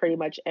watched pretty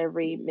much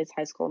every Miss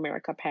High School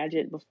America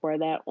pageant before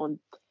that on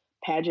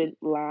Pageant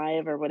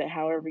Live or whatever,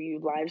 however you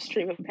live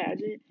stream a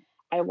pageant.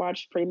 I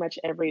watched pretty much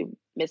every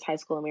Miss High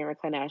School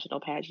America national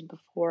pageant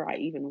before I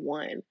even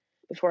won,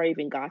 before I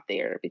even got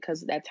there,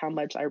 because that's how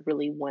much I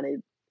really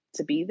wanted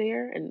to be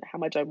there and how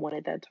much I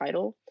wanted that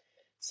title.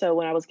 So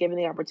when I was given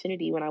the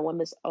opportunity, when I won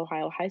Miss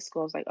Ohio High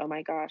School, I was like, oh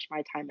my gosh,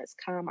 my time has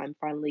come. I'm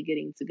finally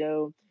getting to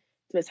go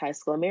to Miss High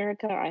School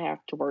America. I have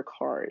to work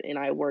hard. And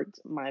I worked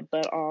my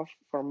butt off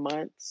for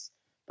months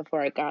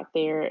before I got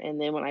there.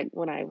 And then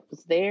when I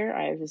was there,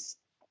 I just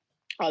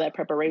all that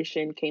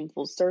preparation came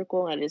full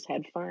circle. I just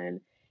had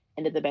fun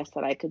and did the best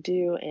that I could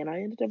do, and I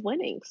ended up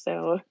winning.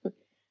 So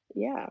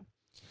yeah.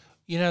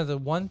 You know, the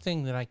one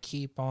thing that I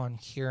keep on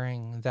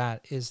hearing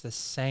that is the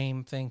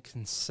same thing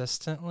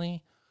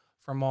consistently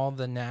from all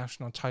the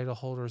national title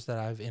holders that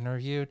I've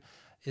interviewed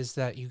is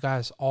that you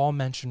guys all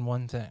mention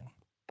one thing.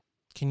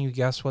 Can you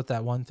guess what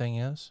that one thing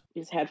is?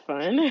 Just had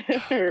fun.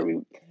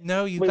 Or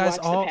No, you we guys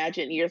watched the all,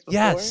 pageant years before.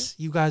 yes,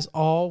 you guys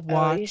all Oh yeah.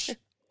 watch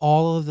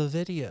all of the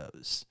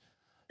videos.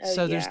 Oh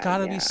So there's yeah, got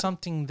to be yeah.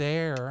 something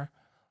there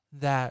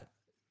that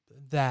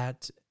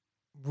that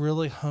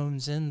really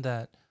hones in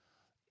that.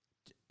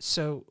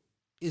 So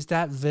is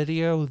that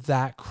video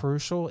that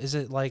crucial? Is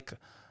it like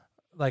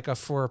a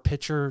for a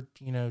pitcher,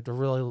 you know, to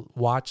really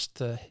watch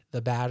the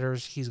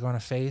batters he's going to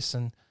face,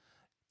 and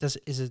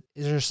is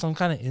there some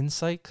kind of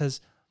insight? Because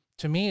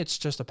to me, it's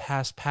just a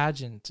past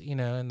pageant, you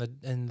know, and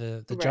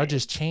the Right.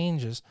 judges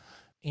changes.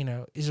 You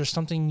know, is there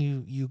something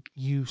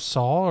you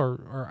saw,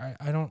 or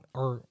I don't,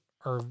 or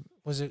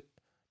was it?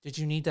 Did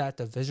you need that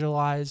to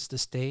visualize the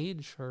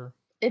stage, or?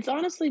 It's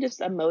honestly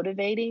just a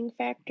motivating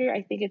factor.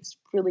 I think it's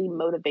really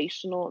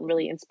motivational and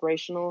really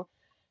inspirational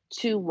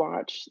to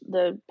watch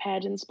the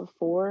pageants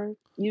before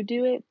you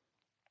do it.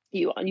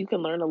 You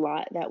can learn a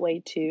lot that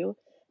way too.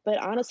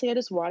 But honestly, I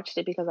just watched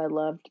it because I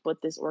loved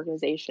what this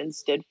organization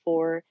stood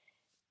for,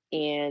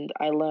 and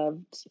I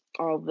loved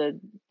all the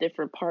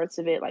different parts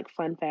of it, like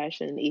fun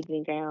fashion and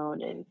evening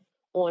gown and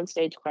on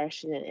stage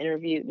question and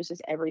interview. It was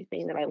just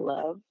everything that I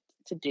loved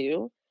to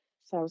do.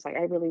 So I was like,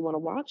 I really want to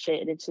watch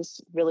it, and it's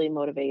just really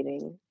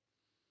motivating.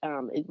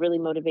 It really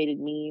motivated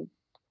me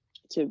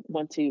to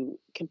want to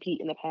compete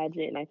in the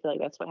pageant, and I feel like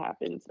that's what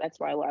happens. That's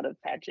why a lot of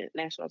pageant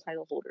national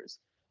title holders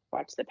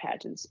watch the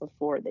pageants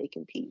before they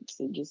compete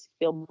to just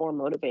feel more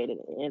motivated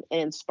and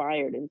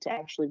inspired, and to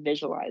actually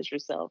visualize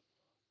yourself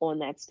on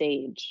that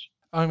stage.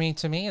 I mean,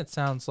 to me, it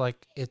sounds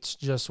like it's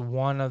just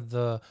one of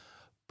the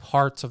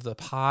parts of the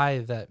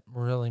pie that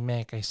really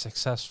make a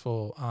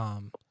successful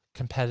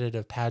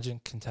competitive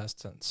pageant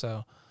contestant.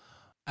 So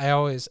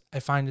I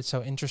find it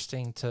so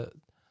interesting to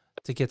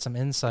get some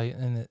insight,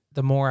 and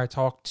the more I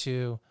talk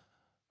to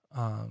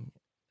um,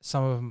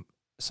 some of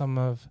some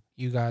of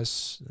you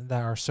guys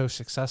that are so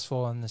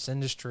successful in this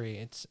industry,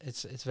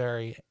 it's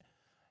very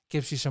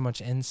gives you so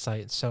much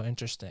insight. It's so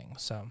interesting.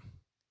 So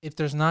if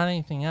there's not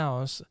anything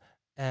else,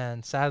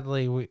 and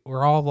sadly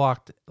we're all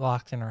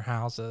locked in our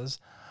houses,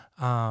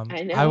 I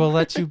I know. will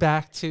let you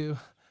back to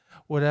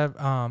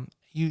whatever.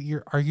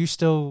 You're are you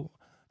still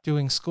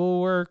doing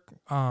schoolwork?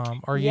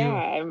 Are Yeah,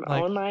 you I'm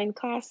like online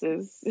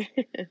classes.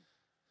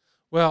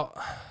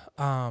 well?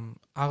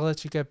 I'll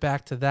let you get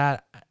back to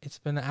that. It's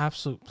been an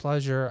absolute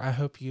pleasure. I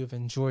hope you've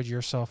enjoyed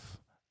yourself.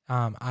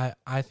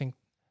 I think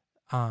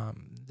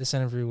this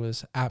interview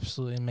was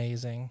absolutely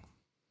amazing.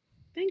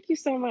 Thank you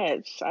so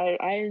much.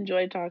 I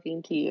enjoyed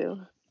talking to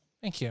you.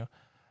 Thank you.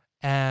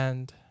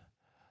 And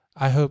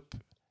I hope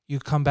you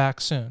come back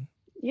soon.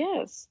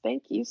 Yes,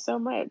 thank you so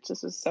much.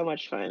 This was so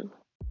much fun.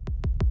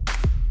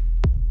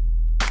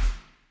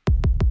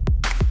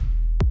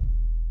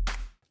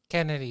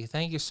 Kennedy,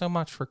 thank you so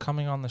much for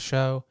coming on the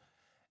show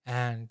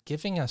and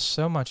giving us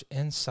so much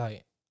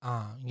insight.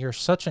 You're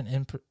such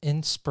an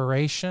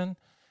inspiration,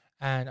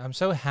 and I'm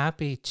so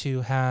happy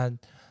to had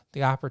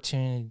the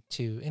opportunity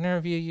to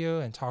interview you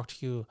and talk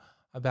to you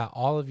about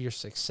all of your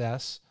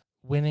success,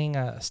 winning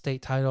a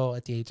state title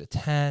at the age of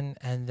 10,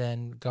 and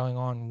then going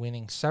on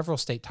winning several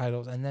state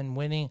titles, and then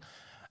winning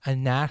a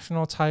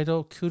national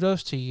title.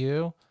 Kudos to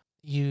you.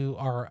 You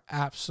are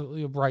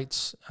absolutely a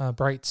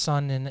bright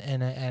sun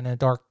in a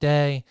dark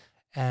day,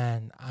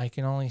 and I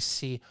can only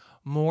see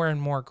more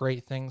and more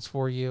great things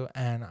for you,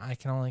 and I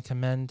can only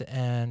commend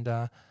and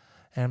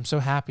I'm so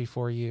happy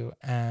for you,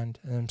 and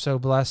I'm so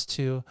blessed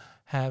to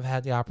have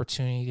had the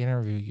opportunity to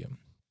interview you.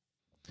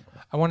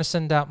 I want to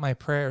send out my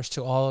prayers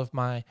to all of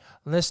my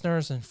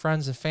listeners and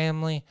friends and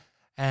family,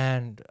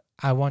 and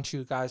I want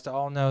you guys to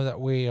all know that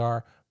we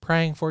are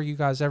praying for you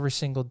guys every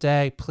single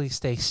day. Please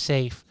stay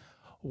safe.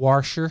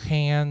 Wash your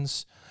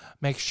hands.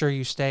 Make sure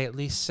you stay at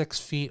least 6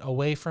 feet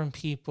away from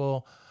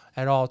people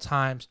at all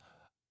times.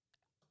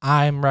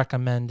 I'm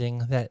recommending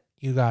that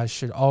you guys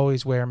should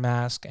always wear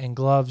masks and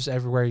gloves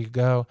everywhere you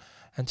go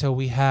until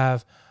we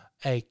have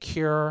a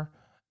cure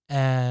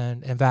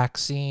and a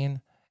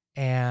vaccine.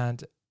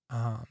 And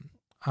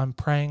I'm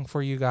praying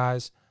for you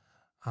guys.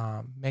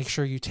 Make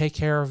sure you take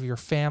care of your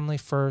family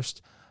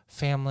first.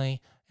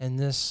 Family in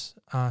this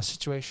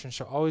situation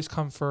should always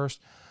come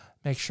first.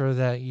 Make sure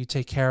that you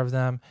take care of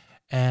them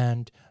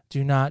and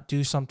do not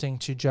do something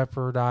to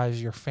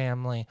jeopardize your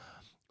family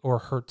or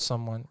hurt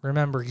someone.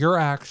 Remember, your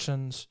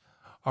actions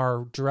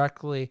are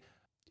directly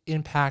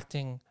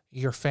impacting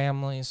your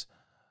family's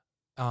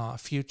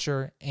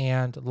future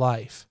and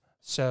life.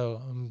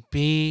 So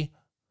be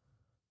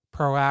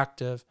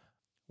proactive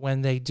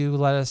when they do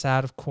let us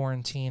out of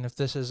quarantine. If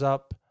this is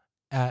up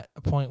at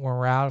a point where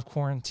we're out of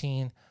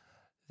quarantine,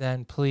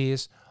 then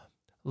please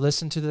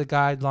listen to the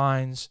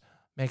guidelines.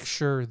 Make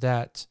sure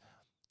that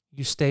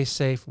you stay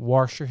safe.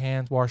 Wash your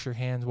hands, wash your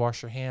hands,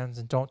 wash your hands,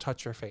 and don't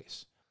touch your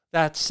face.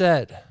 That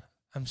said,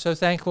 I'm so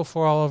thankful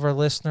for all of our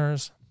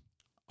listeners.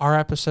 Our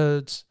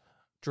episodes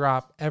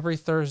drop every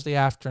Thursday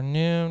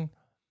afternoon.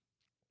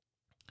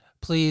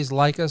 Please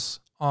like us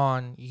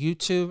on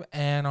YouTube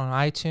and on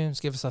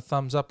iTunes. Give us a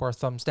thumbs up or a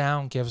thumbs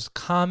down. Give us a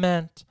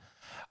comment.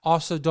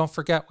 Also, don't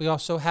forget, we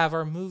also have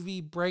our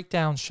movie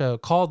breakdown show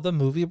called The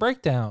Movie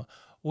Breakdown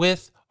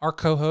with our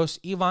co-host,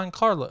 Ivan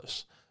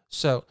Carlos.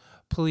 So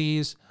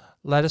please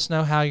let us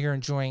know how you're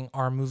enjoying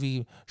our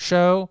movie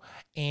show.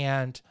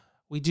 And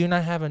we do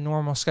not have a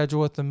normal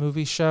schedule with the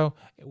movie show.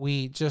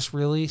 We just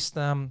release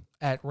them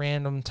at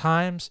random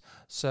times.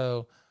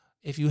 So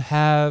if you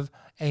have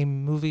a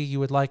movie you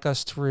would like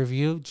us to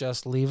review,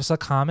 just leave us a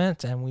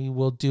comment and we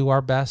will do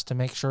our best to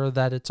make sure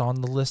that it's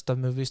on the list of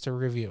movies to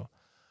review.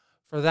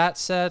 For that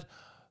said,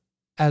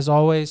 as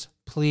always,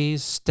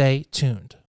 please stay tuned.